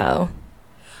costume, though.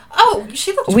 Oh,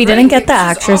 she looked We great. didn't get It the was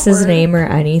just actress's awkward. name or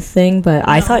anything, but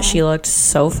I thought No. she looked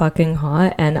so fucking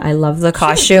hot, and I love the was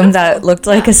costume that beautiful. looked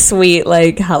like Yeah. a sweet,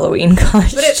 like, Halloween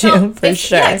costume, But it felt, for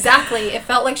sure. Yeah, exactly. It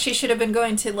felt like she should have been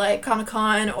going to like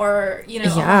Comic-Con or, you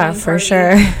know, a Yeah, Halloween for party.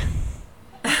 sure.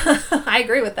 I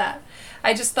agree with that.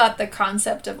 I just thought the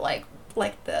concept of like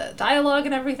the dialogue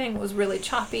and everything was really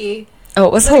choppy. Oh,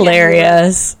 it was But again,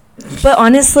 hilarious. But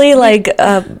honestly, like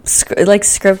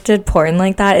scripted porn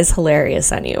like that is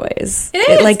hilarious anyways. It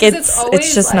is, like 'cause it's it's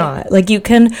always, just like, not. Like, you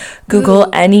can Google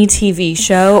ooh. any TV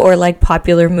show or like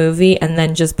popular movie and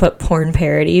then just put porn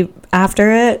parody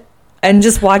after it and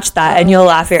just watch that and you'll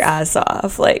laugh your ass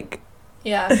off. Like,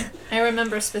 Yeah, I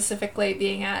remember specifically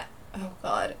being at, oh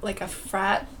god, like a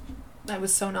frat. I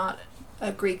was so not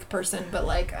a Greek person, but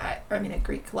like, I mean a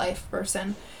Greek life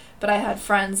person. But I had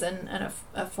friends and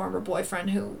a former boyfriend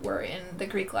who were in the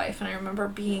Greek life. And I remember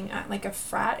being at like a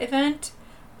frat event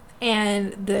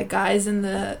and the guys in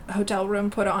the hotel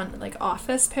room put on like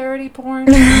Office parody porn.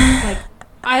 Like,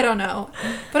 I don't know.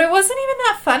 But it wasn't even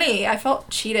that funny. I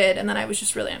felt cheated and then I was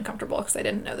just really uncomfortable because I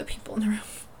didn't know the people in the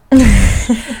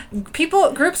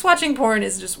room. Groups watching porn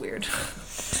is just weird.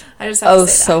 I just have to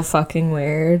say so fucking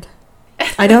weird.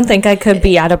 I don't think I could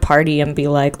be at a party and be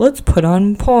like, let's put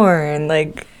on porn.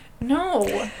 Like,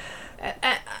 no.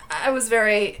 I was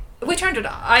very... We turned it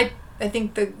off. I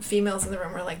think the females in the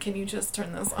room were like, can you just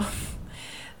turn this off?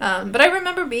 But I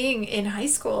remember being in high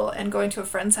school and going to a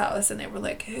friend's house and they were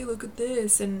like, hey, look at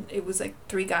this. And it was like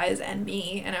 3 guys and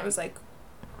me. And I was like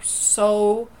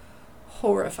so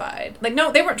horrified. Like,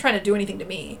 no, they weren't trying to do anything to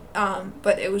me.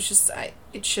 But it was just...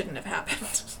 it shouldn't have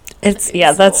happened. it's,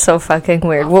 yeah, that's so fucking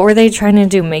weird. What were they trying to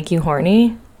do? Make you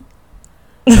horny?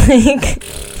 Like...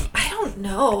 I don't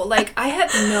know. Like, I had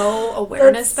no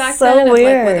awareness That's back so then of like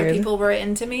whether weird. people were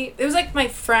into me. It was like my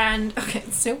friend. Okay,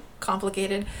 it's so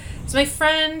complicated. It's my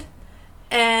friend,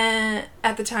 and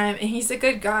at the time, and he's a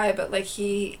good guy, but like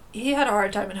he had a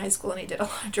hard time in high school and he did a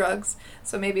lot of drugs.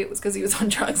 So maybe it was because he was on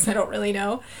drugs. I don't really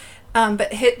know.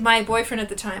 But my boyfriend at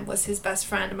the time was his best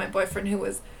friend, and my boyfriend who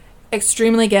was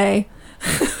extremely gay.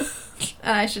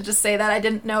 And I should just say that I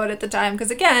didn't know it at the time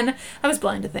because, again, I was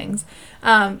blind to things.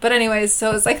 But anyways,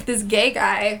 so it's like this gay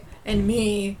guy and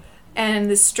me and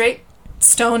this straight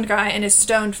stoned guy and his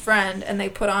stoned friend, and they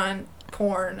put on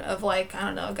porn of, like, I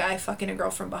don't know, a guy fucking a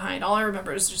girl from behind. All I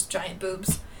remember is just giant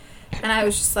boobs. And I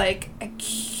was just like, I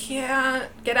can't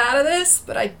get out of this,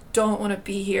 but I don't want to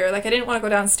be here. Like, I didn't want to go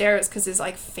downstairs because his,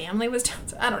 like, family was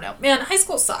downstairs. I don't know. Man, high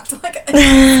school sucked. Like,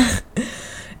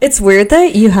 It's weird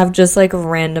that you have just like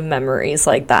random memories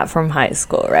like that from high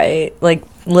school, right? Like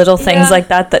little things Yeah. like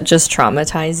that just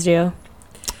traumatized you.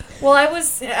 well, I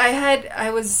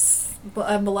was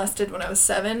molested when I was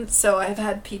 7, so I've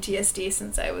had PTSD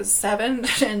since I was 7,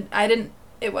 and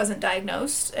it wasn't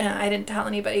diagnosed, and I didn't tell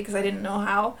anybody because I didn't know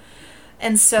how.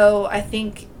 And so I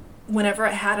think whenever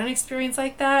I had an experience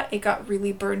like that, it got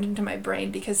really burned into my brain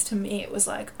because to me it was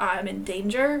like, I'm in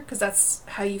danger, because that's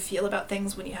how you feel about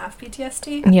things when you have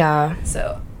PTSD. Yeah.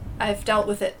 So I've dealt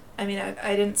with it. I mean,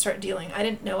 I didn't start dealing. I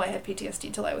didn't know I had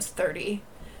PTSD till I was 30.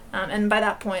 And by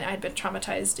that point, I'd been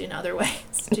traumatized in other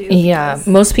ways, too. Yeah. because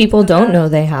Most people of don't that. know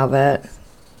they have it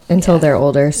until Yeah. they're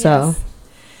older, so.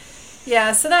 Yes.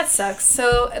 Yeah, so that sucks.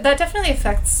 So that definitely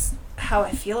affects how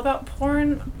I feel about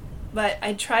porn, but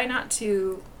I try not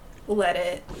to let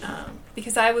it,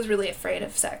 because I was really afraid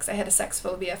of sex. I had a sex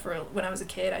phobia for when I was a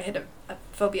kid. I had a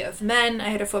phobia of men. I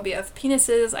had a phobia of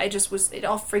penises. It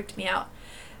all freaked me out.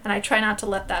 And I try not to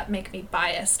let that make me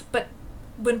biased. But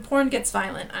when porn gets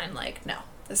violent, I'm like, no,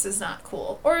 this is not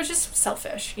cool. Or it's just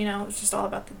selfish, you know? It's just all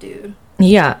about the dude.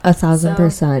 Yeah,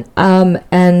 1,000%.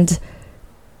 And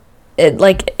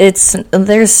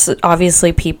there's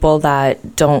obviously people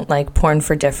that don't like porn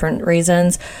for different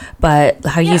reasons, but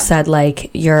how Yeah. you said like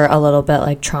you're a little bit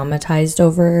like traumatized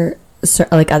over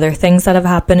like other things that have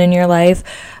happened in your life.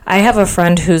 I have a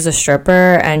friend who's a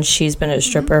stripper, and she's been a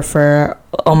stripper for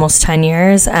almost 10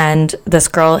 years, and this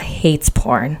girl hates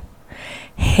porn.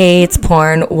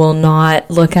 Will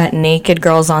not look at naked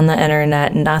girls on the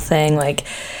internet, nothing. Like,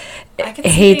 I can see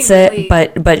hates being it, really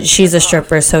but she's a pissed off.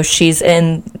 stripper, so she's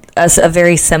in a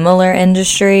very similar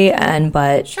industry,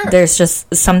 but Sure. there's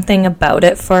just something about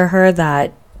it for her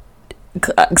that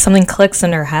something clicks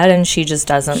in her head, and she just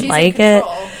doesn't She's like in it.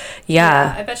 control.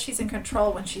 Yeah. I bet she's in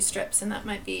control when she strips, and that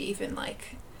might be even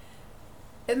like,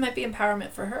 it might be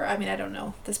empowerment for her. I mean, I don't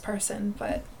know this person,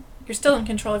 but you're still in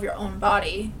control of your own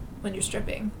body when you're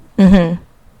stripping, Mm-hmm.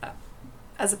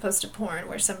 as opposed to porn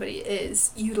where somebody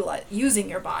is using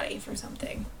your body for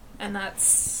something, and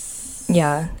that's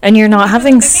Yeah, and you're not I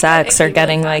having think that sex makes or me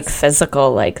getting really like fast.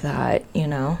 physical like that, you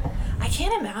know. I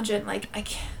can't imagine, like, I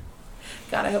can't,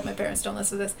 God, I hope my parents don't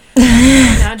listen to this. I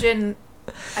can't imagine,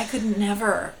 I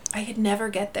could never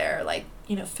get there, like,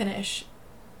 you know, finish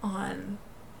on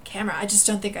camera. I just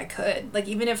don't think I could. Like,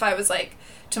 even if I was like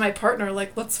to my partner,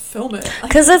 like, let's film it.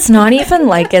 Because it's not even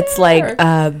like it's like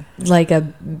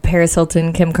a Paris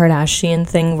Hilton, Kim Kardashian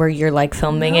thing where you're like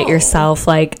filming it yourself,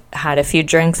 like had a few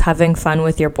drinks, having fun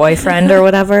with your boyfriend or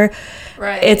whatever.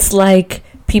 Right. It's like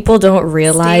people don't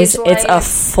realize it's a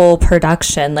full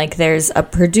production. Like there's a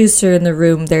producer in the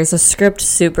room, there's a script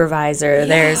supervisor,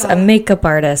 there's a makeup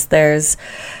artist, they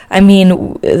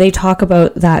talk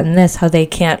about that in this, how they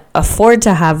can't afford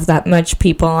to have that much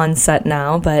people on set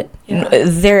now, but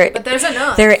there's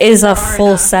enough. There is a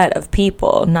full set of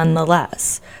people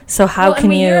nonetheless. So how can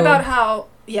we you... hear about how...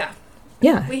 Yeah.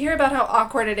 We hear about how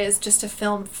awkward it is just to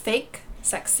film fake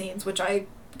sex scenes, which I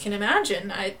can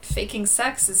imagine. Faking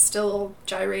sex is still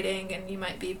gyrating and you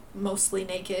might be mostly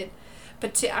naked.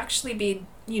 But to actually be,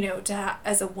 you know,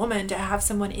 as a woman, to have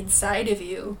someone inside of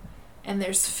you, and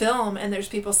there's film and there's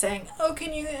people saying, oh,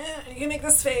 can you make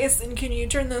this face and can you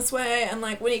turn this way, and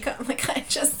like when you come, like I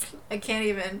can't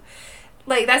even,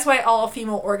 like, that's why all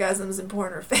female orgasms in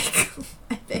porn are fake.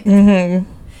 I think.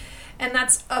 Mm-hmm. And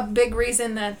that's a big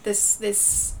reason that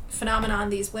this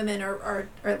phenomenon, these women or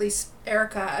at least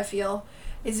Erica, I feel,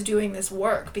 is doing this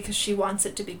work, because she wants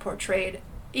it to be portrayed,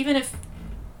 even if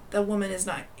the woman is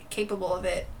not capable of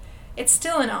it, it's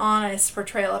still an honest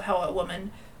portrayal of how a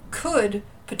woman could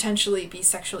potentially be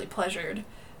sexually pleasured,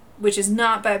 which is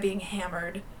not by being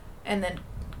hammered and then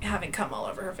having cum all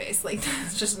over her face. Like,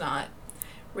 that's just not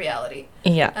reality.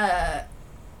 Yeah.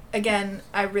 Again,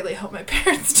 I really hope my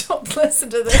parents don't listen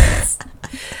to this.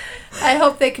 I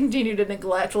hope they continue to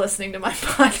neglect listening to my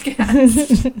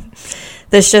podcast.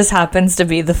 This just happens to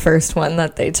be the first one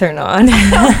that they turn on.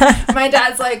 My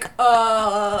dad's like,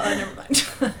 never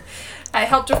mind. I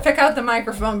helped her pick out the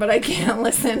microphone, but I can't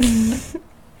listen.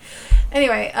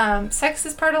 Anyway, sex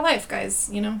is part of life, guys.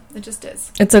 You know, it just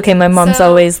is. It's okay. My mom's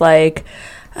always like,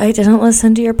 I didn't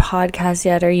listen to your podcast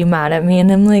yet. Are you mad at me?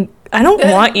 And I'm like, I don't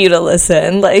want you to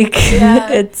listen. Like,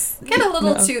 it's... Get a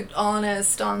little too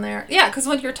honest on there. Yeah, because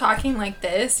when you're talking like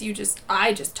this,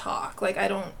 I just talk. Like, I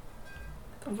don't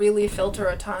really filter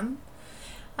a ton.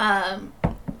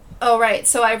 Oh, right.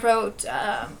 So I wrote,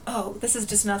 this is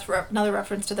just another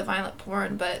reference to the violent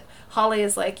porn, but Holly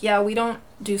is like, yeah, we don't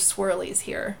do swirlies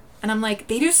here. And I'm like,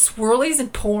 they do swirlies in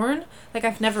porn? Like,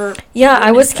 I've never... Yeah,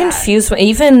 I was confused.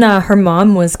 Even her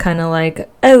mom was kind of like,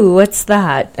 oh, what's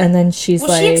that? And then she's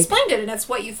like... she explained it, and it's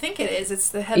what you think it is. It's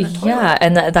the head of the toilet. Yeah,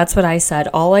 and that's what I said.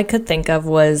 All I could think of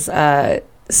was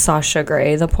Sasha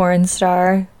Grey, the porn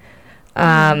star.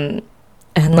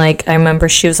 And, like, I remember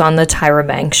she was on the Tyra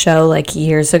Banks show, like,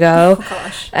 years ago. Oh,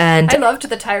 gosh. And I loved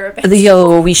the Tyra Banks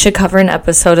show. We should cover an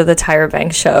episode of the Tyra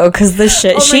Banks show, because the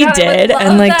shit she did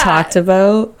and, like, talked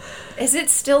about. Is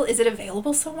it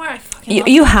available somewhere? I fucking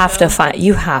you have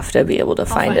to be able to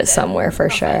find it somewhere for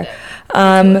sure.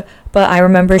 But I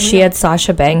remember she had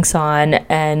Sasha Banks on,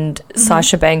 and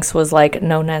Sasha Banks was, like,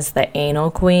 known as the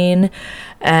anal queen.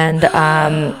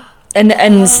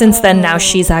 And since then, now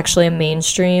she's actually a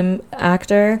mainstream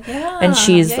actor, and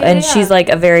she's like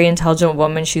a very intelligent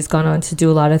woman. She's gone on to do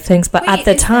a lot of things, but at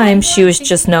the time, she was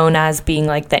just known as being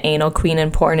like the anal queen in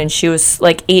porn, and she was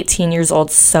like 18 years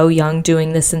old, so young,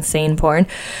 doing this insane porn.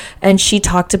 And she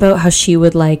talked about how she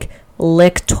would like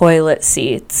lick toilet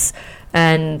seats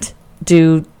and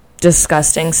do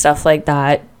disgusting stuff like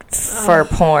that for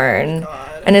porn.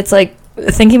 God. And it's like,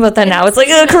 thinking about that now, it's like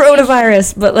a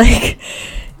coronavirus, but like...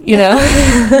 You know?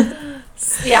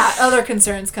 Yeah, other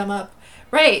concerns come up.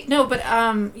 Right. No, but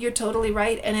you're totally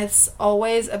right. And it's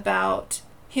always about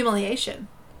humiliation.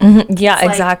 Mm-hmm. Yeah, it's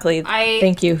exactly.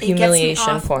 Thank you.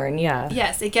 Humiliation porn. Yeah.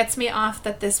 Yes, it gets me off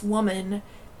that this woman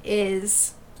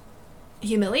is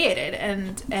humiliated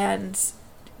and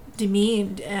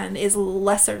demeaned and is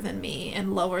lesser than me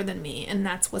and lower than me. And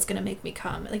that's what's going to make me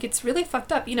come. Like, it's really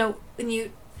fucked up. You know,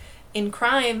 in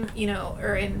crime, you know,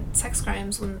 or in sex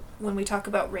crimes, when we talk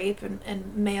about rape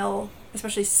and male,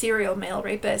 especially serial male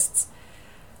rapists,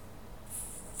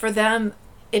 for them,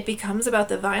 it becomes about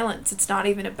the violence. It's not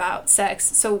even about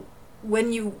sex. So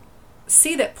when you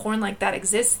see that porn like that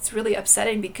exists, it's really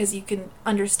upsetting, because you can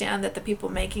understand that the people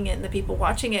making it and the people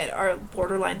watching it are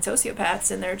borderline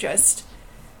sociopaths, and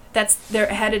they're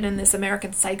headed in this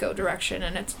American Psycho direction,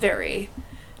 and it's very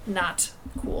not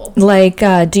cool. Like,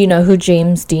 do you know who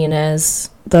James Dean is?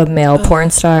 The male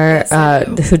porn star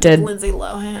who did Lindsay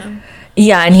Lohan.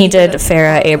 Yeah, and he did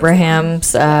Farrah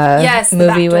Abraham's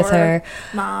movie with her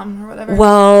mom or whatever.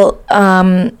 Well,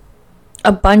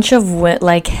 a bunch of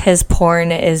like his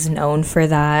porn is known for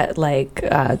that, like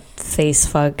face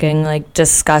fucking, like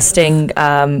disgusting,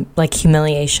 like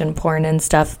humiliation porn and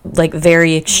stuff, like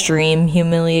very extreme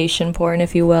humiliation porn,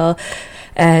 if you will.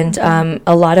 And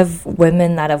a lot of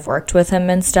women that have worked with him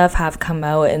and stuff have come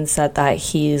out and said that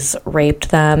he's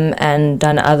raped them and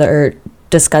done other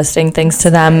disgusting things to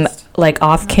them, like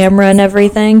off camera and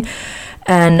everything.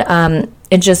 And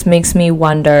it just makes me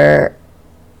wonder,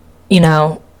 you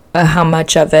know, how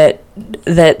much of it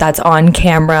that's on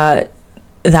camera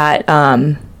that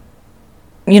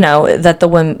you know, that the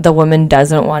woman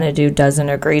doesn't want to do, doesn't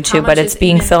agree to, but it's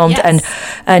being filmed. Yes.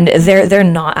 and they're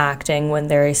not acting when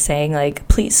they're saying, like,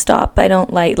 please stop, I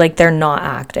don't like they're not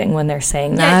acting when they're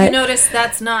saying that. Yeah, you notice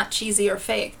that's not cheesy or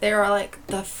fake. They are like,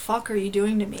 the fuck are you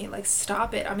doing to me? Like,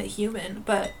 stop it, I'm a human.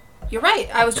 But you're right,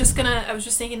 I was just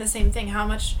thinking the same thing. How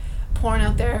much porn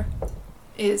out there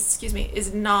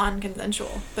is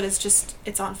non-consensual, but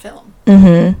it's on film.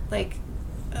 Mm-hmm. Like,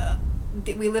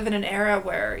 we live in an era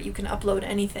where you can upload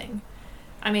anything.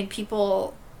 I mean,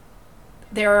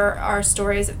 there are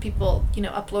stories of people, you know,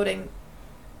 uploading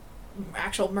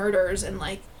actual murders and,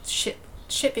 like, shit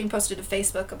being posted to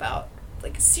Facebook about,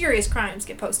 like, serious crimes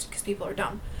get posted because people are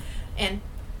dumb and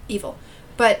evil.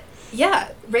 But,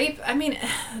 yeah, rape, I mean,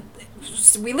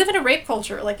 we live in a rape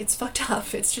culture. Like, it's fucked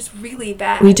up. It's just really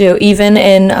bad. We do. Even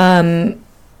in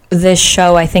this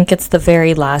show, I think it's the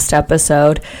very last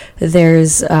episode,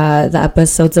 there's the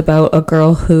episode's about a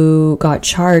girl who got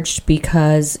charged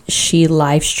because she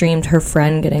live streamed her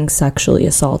friend getting sexually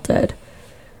assaulted.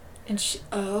 And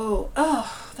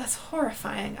that's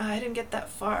horrifying. I didn't get that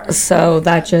far. So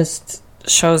that just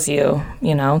shows you,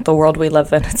 you know, the world we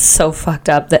live in. It's so fucked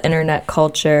up. The internet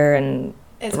culture and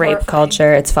it's rape horrifying.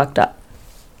 Culture, it's fucked up.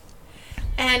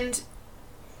 And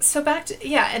so back to,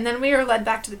 and then we were led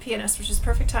back to the pianist, which is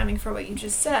perfect timing for what you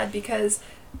just said, because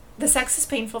the sex is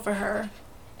painful for her,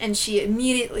 and she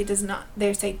immediately does not,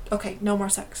 they say, okay, no more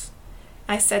sex.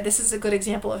 I said, this is a good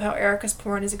example of how Erica's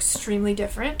porn is extremely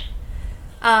different.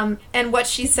 And what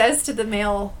she says to the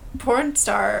male porn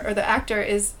star, or the actor,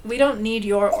 is, we don't need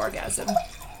your orgasm.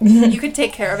 You could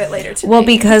take care of it later tonight. Well,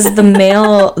 because the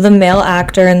male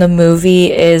actor in the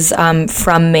movie is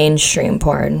from mainstream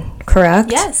porn,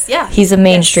 correct? Yes, yeah. He's a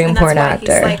mainstream porn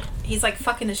actor. He's like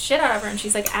fucking the shit out of her, and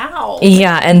she's like, ow.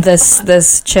 Yeah, and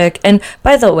this chick, and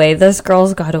by the way, this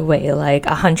girl's got to weigh like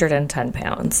 110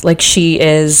 pounds. Like,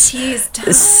 she's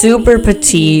super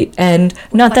petite, and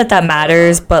not that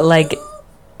matters, but like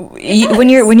when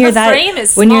you're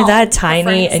that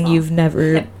tiny and you've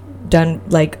never done,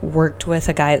 like, worked with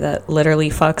a guy that literally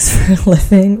fucks for a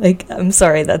living, like, I'm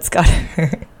sorry, that's gotta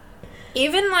hurt.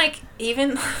 Even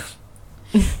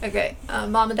okay,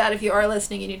 mom and dad, if you are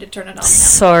listening, you need to turn it off now.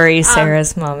 Sorry,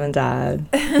 Sarah's mom and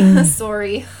dad.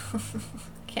 Sorry.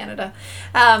 Canada.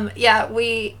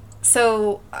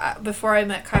 Before I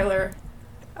met Kyler,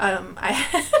 I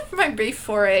had my brief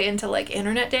foray into, like,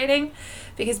 internet dating,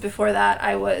 because before that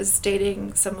I was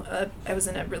dating I was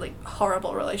in a really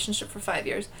horrible relationship for 5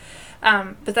 years.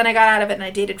 But then I got out of it and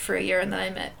I dated for a year, and then I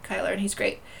met Kyler, and he's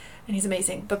great and he's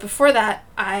amazing. But before that,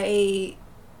 I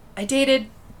dated,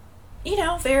 you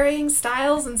know, varying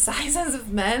styles and sizes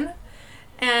of men,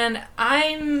 and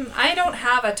I don't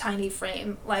have a tiny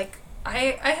frame. Like,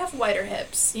 I have wider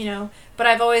hips, you know, but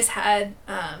I've always had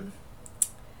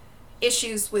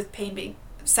issues with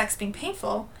sex being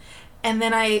painful. And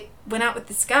then I went out with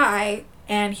this guy,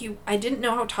 and I didn't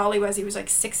know how tall he was. He was like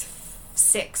 6'6"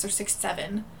 or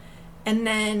 6'7", and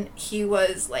then he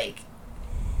was, like,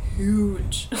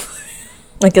 huge.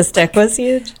 Like, his dick was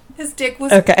huge? His dick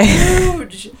was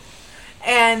huge.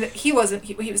 And he wasn't.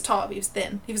 He was tall. He was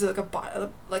thin. He was like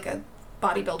a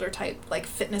bodybuilder type, like,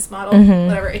 fitness model,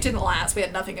 whatever. It didn't last. We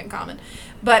had nothing in common.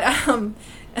 But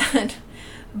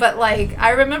But, like, I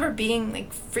remember being,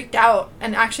 like, freaked out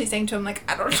and actually saying to him, like,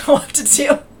 I don't know what to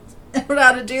do. I don't know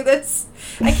how to do this.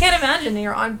 I can't imagine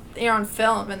you're on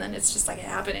film and then it's just, like,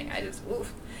 happening.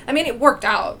 I mean, it worked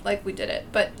out. Like, we did it.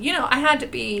 But, you know, I had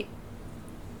to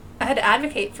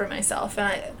advocate for myself.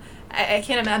 And I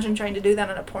can't imagine trying to do that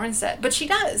on a porn set. But she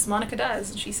does. Monica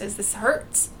does. And she says, this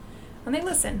hurts. And they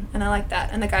listen, and I like that.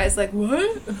 And the guy's like,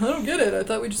 what? I don't get it. I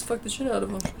thought we just fucked the shit out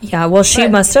of him. Yeah, well, she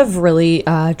must have really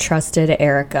trusted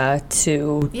Erica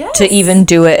to even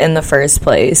do it in the first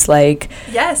place. Like,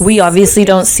 we obviously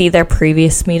don't see their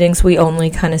previous meetings. We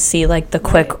only kind of see, like, the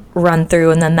quick run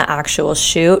through and then the actual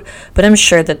shoot. But I'm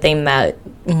sure that they met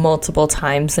multiple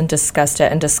times and discussed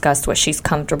it and discussed what she's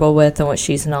comfortable with and what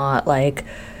she's not. Like,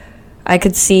 I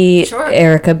could see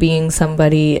Erica being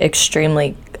somebody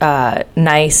extremely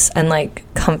nice and, like,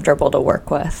 comfortable to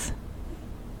work with.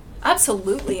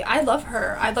 Absolutely. I love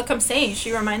her. I'm saying,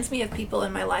 she reminds me of people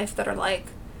in my life that are like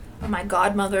my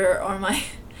godmother or my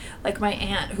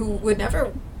aunt, who would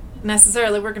never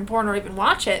necessarily work in porn or even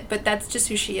watch it, but that's just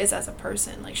who she is as a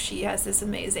person. Like, she has this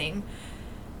amazing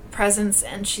presence,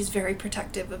 and she's very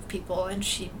protective of people, and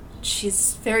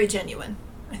she's very genuine,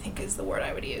 I think is the word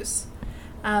I would use.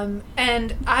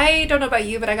 And I don't know about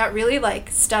you, but I got really like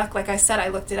stuck. Like I said, I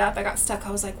looked it up. I got stuck.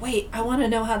 I was like, wait, I want to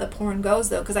know how the porn goes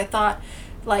though, because I thought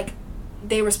like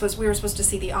we were supposed to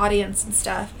see the audience and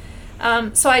stuff.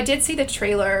 So I did see the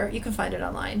trailer. You can find it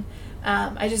online.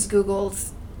 I just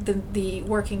Googled the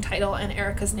working title and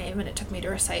Erica's name, and it took me to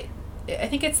her site. I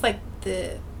think it's like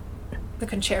the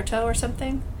concerto or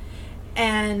something.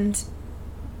 And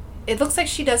it looks like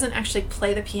she doesn't actually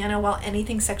play the piano while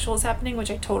anything sexual is happening, which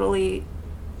I totally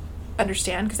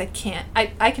understand, because I can't.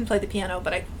 I can play the piano,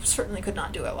 but I certainly could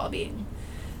not do it while being...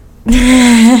 You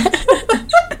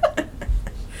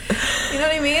know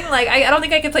what I mean? Like, I don't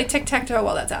think I could play tic-tac-toe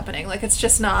while that's happening. Like, it's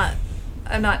just not...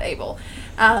 I'm not able.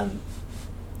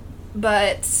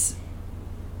 But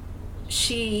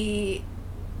she...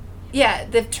 Yeah,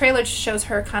 the trailer just shows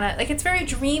her kind of... Like, it's very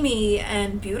dreamy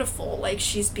and beautiful. Like,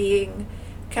 she's being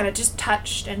kind of just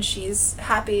touched, and she's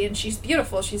happy, and she's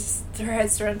beautiful. Her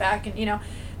head's thrown back, and, you know...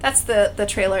 That's the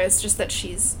trailer. It's just that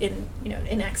she's in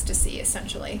ecstasy,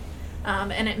 essentially.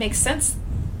 And it makes sense.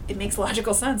 It makes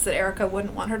logical sense that Erica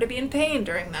wouldn't want her to be in pain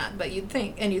during that, but you'd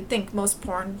think most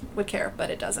porn would care, but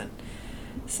it doesn't.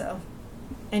 So,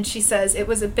 and she says it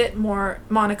was a bit more,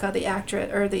 Monica, the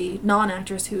actress, or the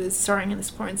non-actress who is starring in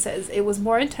this porn, says, it was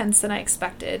more intense than I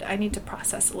expected. I need to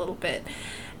process a little bit.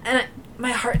 And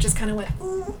my heart just kind of went,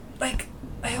 ooh, like,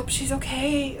 I hope she's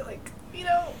okay. Like, you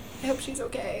know, I hope she's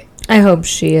okay. I hope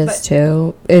she is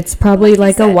too. It's probably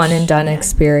like a one and done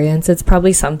experience. It's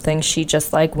probably something she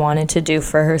just like wanted to do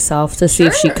for herself to see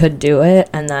if she could do it,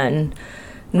 and then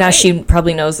now she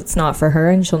probably knows it's not for her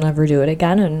and she'll never do it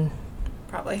again, and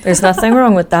probably there's nothing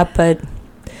wrong with that, but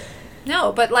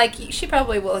no, but like she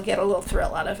probably will get a little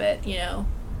thrill out of it, you know.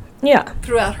 Yeah.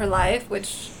 Throughout her life,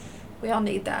 which we all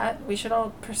need that. We should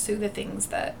all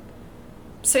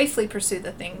safely pursue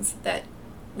the things that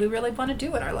we really want to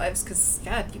do in our lives, because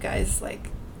God, you guys, like,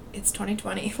 it's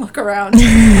 2020. Look around.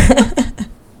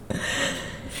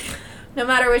 No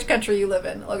matter which country you live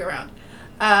in, look around.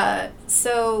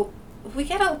 So we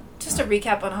get just a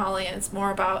recap on Holly, and it's more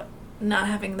about not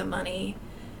having the money,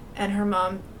 and her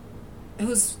mom,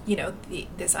 who's, you know,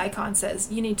 this icon,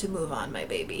 says, you need to move on, my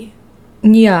baby.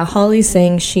 Yeah, Holly's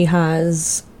saying she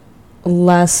has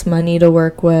less money to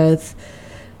work with,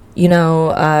 you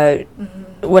know,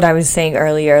 what I was saying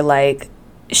earlier, like,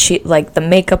 the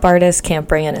makeup artist can't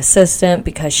bring an assistant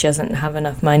because she doesn't have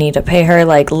enough money to pay her,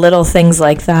 like, little things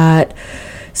like that.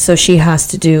 So she has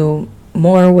to do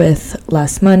more with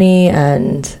less money,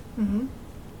 and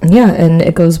yeah, and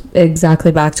it goes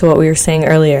exactly back to what we were saying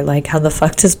earlier, like, how the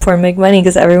fuck does porn make money?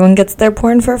 Because everyone gets their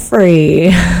porn for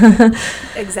free.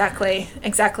 Exactly,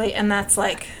 and that's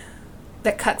like...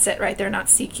 that cuts it, right? They're not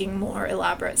seeking more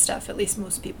elaborate stuff. At least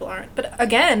most people aren't. But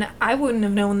again, I wouldn't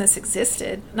have known this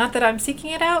existed. Not that I'm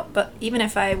seeking it out, but even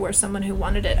if I were someone who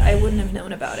wanted it, I wouldn't have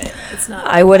known about it. It's not...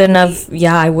 I wouldn't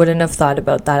have thought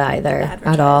about that either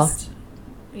at all.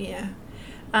 Yeah.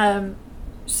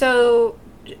 So,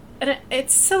 and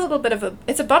it's a little bit of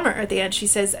it's a bummer at the end. She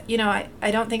says, you know, I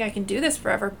don't think I can do this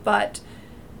forever, but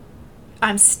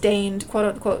I'm stained, quote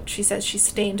unquote. She says she's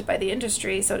stained by the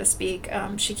industry, so to speak.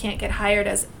 She can't get hired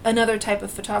as another type of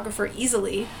photographer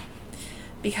easily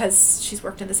because she's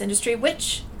worked in this industry,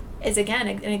 which is, again,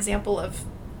 an example of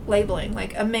labeling.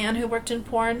 Like, a man who worked in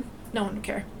porn, no one would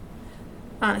care.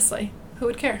 Honestly, who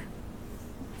would care?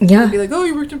 Yeah. They'd be like, oh,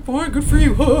 you worked in porn, good for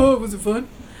you. Oh, was it fun?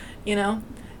 You know?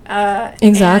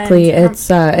 Exactly.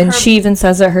 And she even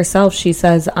says it herself. She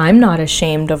says, I'm not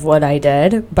ashamed of what I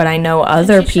did, but I know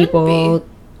other people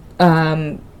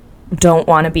don't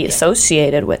want to be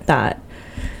associated with that.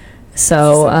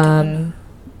 So,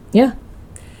 yeah.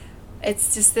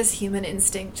 It's just this human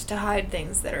instinct to hide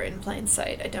things that are in plain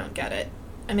sight. I don't get it.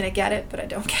 I mean, I get it, but I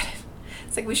don't get it.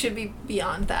 It's like we should be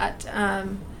beyond that.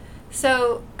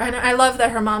 So, and I love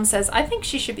that her mom says, I think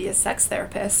she should be a sex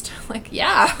therapist. Like,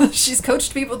 yeah, she's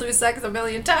coached people through sex a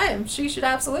million times. She should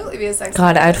absolutely be a sex therapist.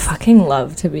 God, I'd fucking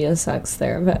love to be a sex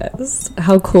therapist.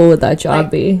 How cool would that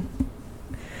job be?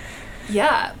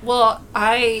 Yeah, well,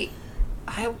 I'm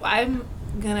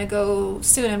gonna go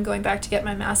soon. I'm going back to get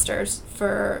my master's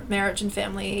for marriage and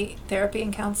family therapy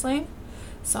and counseling.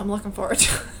 So I'm looking forward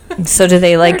to it. So do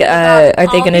they like are they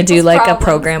all going to do people's like problems. a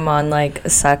program on like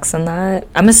sex and that?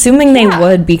 I'm assuming they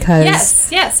would because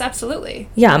Yes, absolutely.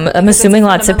 yeah, I'm Because assuming it's a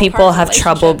lots of fundamental people part have of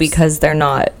trouble relationships. because they're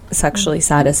not sexually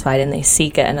satisfied and they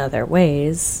seek it in other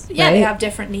ways. Yeah, right? they have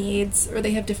different needs or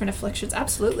they have different afflictions.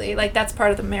 Absolutely. Like, that's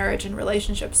part of the marriage and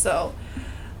relationship. So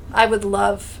I would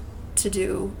love to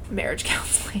do marriage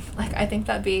counseling. Like, I think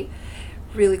that'd be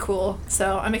really cool.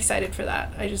 So I'm excited for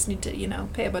that. I just need to,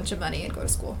 pay a bunch of money and go to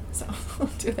school. So I'll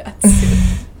do that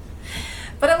soon.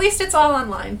 But at least it's all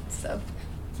online.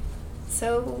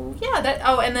 So yeah,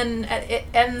 and then it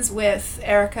ends with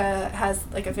Erica has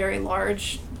like a very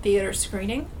large theater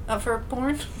screening of her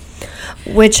porn.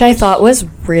 Which I thought was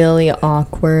really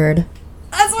awkward.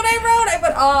 That's what I wrote. I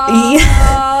went,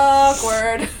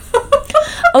 awkward.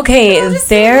 Okay, I was just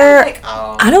there. sitting there like,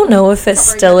 oh, I don't know if it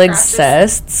covering still their crotches.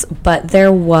 exists, but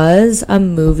there was a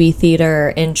movie theater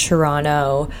in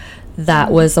Toronto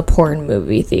that was a porn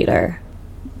movie theater.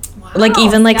 Wow. Like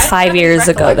even like Yeah, I don't 5 have any years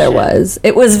ago there recollection. was.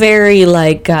 It was very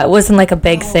like it wasn't like a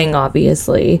big thing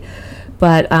obviously,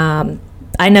 but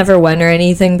I never went or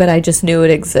anything, but I just knew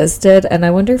it existed, and I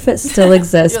wonder if it still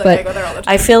exists. You're like, but I go there all the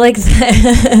time. I feel like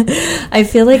I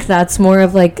feel like that's more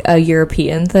of like a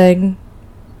European thing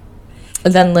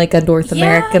than like a North Yeah.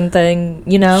 American thing,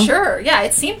 you know? Sure, yeah,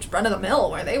 it seemed run of the mill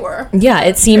where they were. Yeah,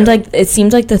 it seemed like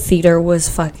the theater was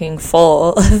fucking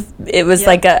full. It was Yeah,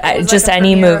 like it was just like a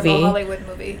any premiere of a movie. Hollywood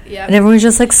movie, yeah. And everyone was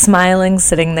just like smiling,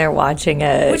 sitting there watching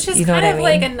it. Which is you know kind what of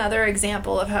I mean? like another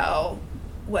example of how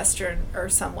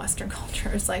some Western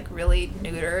culture is like really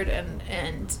neutered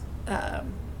and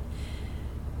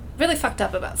really fucked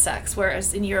up about sex.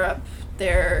 Whereas in Europe,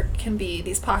 there can be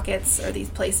these pockets or these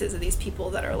places or these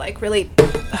people that are like really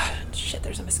shit.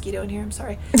 There's a mosquito in here. I'm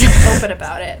sorry. Open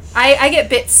about it. I get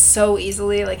bit so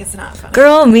easily. Like, it's not funny.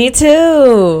 Girl, me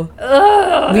too.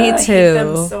 Ugh, Me I hate too.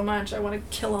 them so much. I want to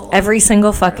kill all of Every them. single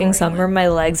I don't fucking know where summer, they my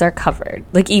legs are covered.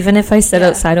 Like even if I sit Yeah.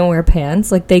 outside and wear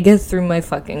pants, like they get through my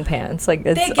fucking pants. Like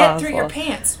it's They get awful. through your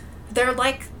pants. They're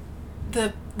like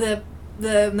the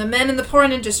men in the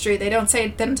porn industry. They don't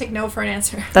take no for an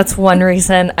answer. That's one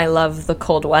reason I love the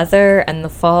cold weather and the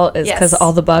fall is because Yes.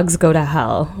 all the bugs go to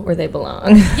hell where they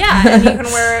belong. Yeah, and you can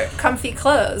wear comfy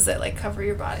clothes that like cover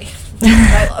your body.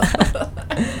 I love.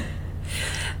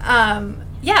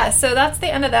 Yeah, so that's the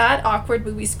end of that awkward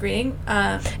movie screening.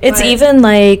 It's but- even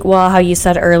like, well, how you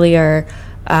said earlier,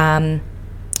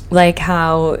 like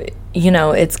how,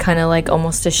 it's kind of like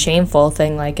almost a shameful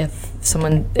thing. Like if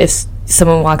someone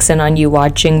walks in on you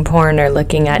watching porn or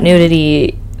looking at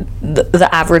nudity, the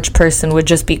average person would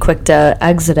just be quick to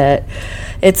exit it.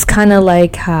 It's kind of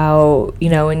like how,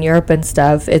 in Europe and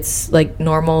stuff, it's like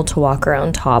normal to walk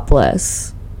around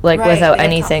topless, like Right, without they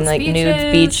have anything, topless like nude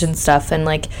beaches. beach and stuff. And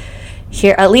like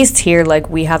here, at least here, like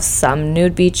we have some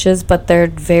nude beaches, but they're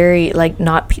very like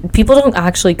not, people don't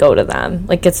actually go to them.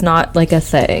 Like it's not like a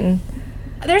thing.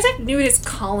 There's like nudist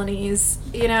colonies.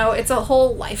 It's a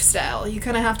whole lifestyle. You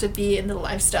kind of have to be in the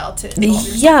lifestyle to involve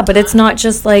yourself Yeah, but in it's that. not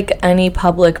just like any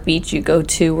public beach you go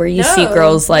to where you see No,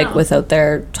 girls like no. without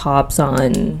their tops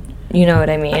on. You know what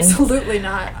I mean? Absolutely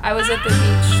not. I was at the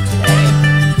beach today,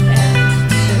 and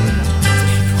there were no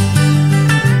topless people.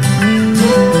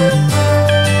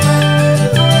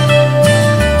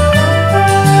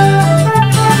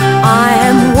 I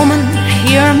am woman,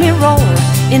 hear me roar,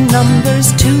 in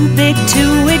numbers too big to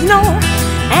ignore,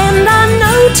 and I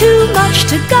know too much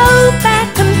to go back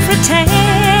and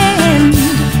pretend,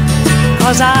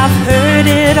 'cause I've heard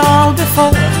it all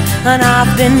before, and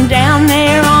I've been down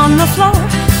there on the floor.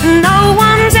 No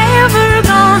one's ever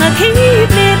gonna keep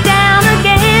me down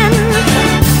again.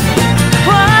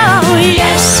 Whoa,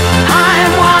 yes, I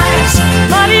am wise,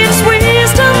 but it's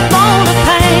wisdom born of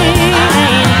pain.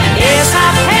 Yes, I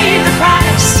paid the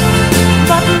price,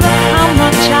 but look how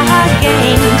much I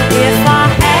gained. If I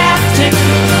have to,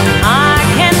 I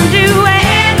can do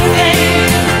anything.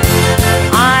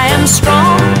 I am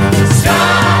strong,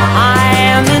 I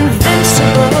am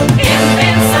invincible,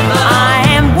 I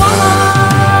am woman.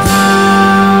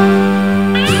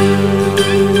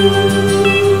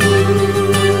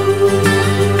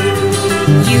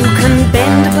 You can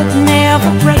bend but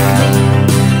never break me,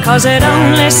 'cause it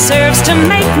only serves to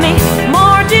make me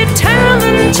more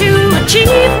determined to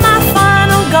achieve my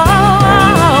final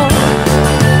goal.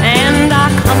 And I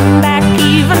come back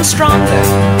even stronger,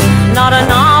 not a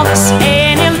novice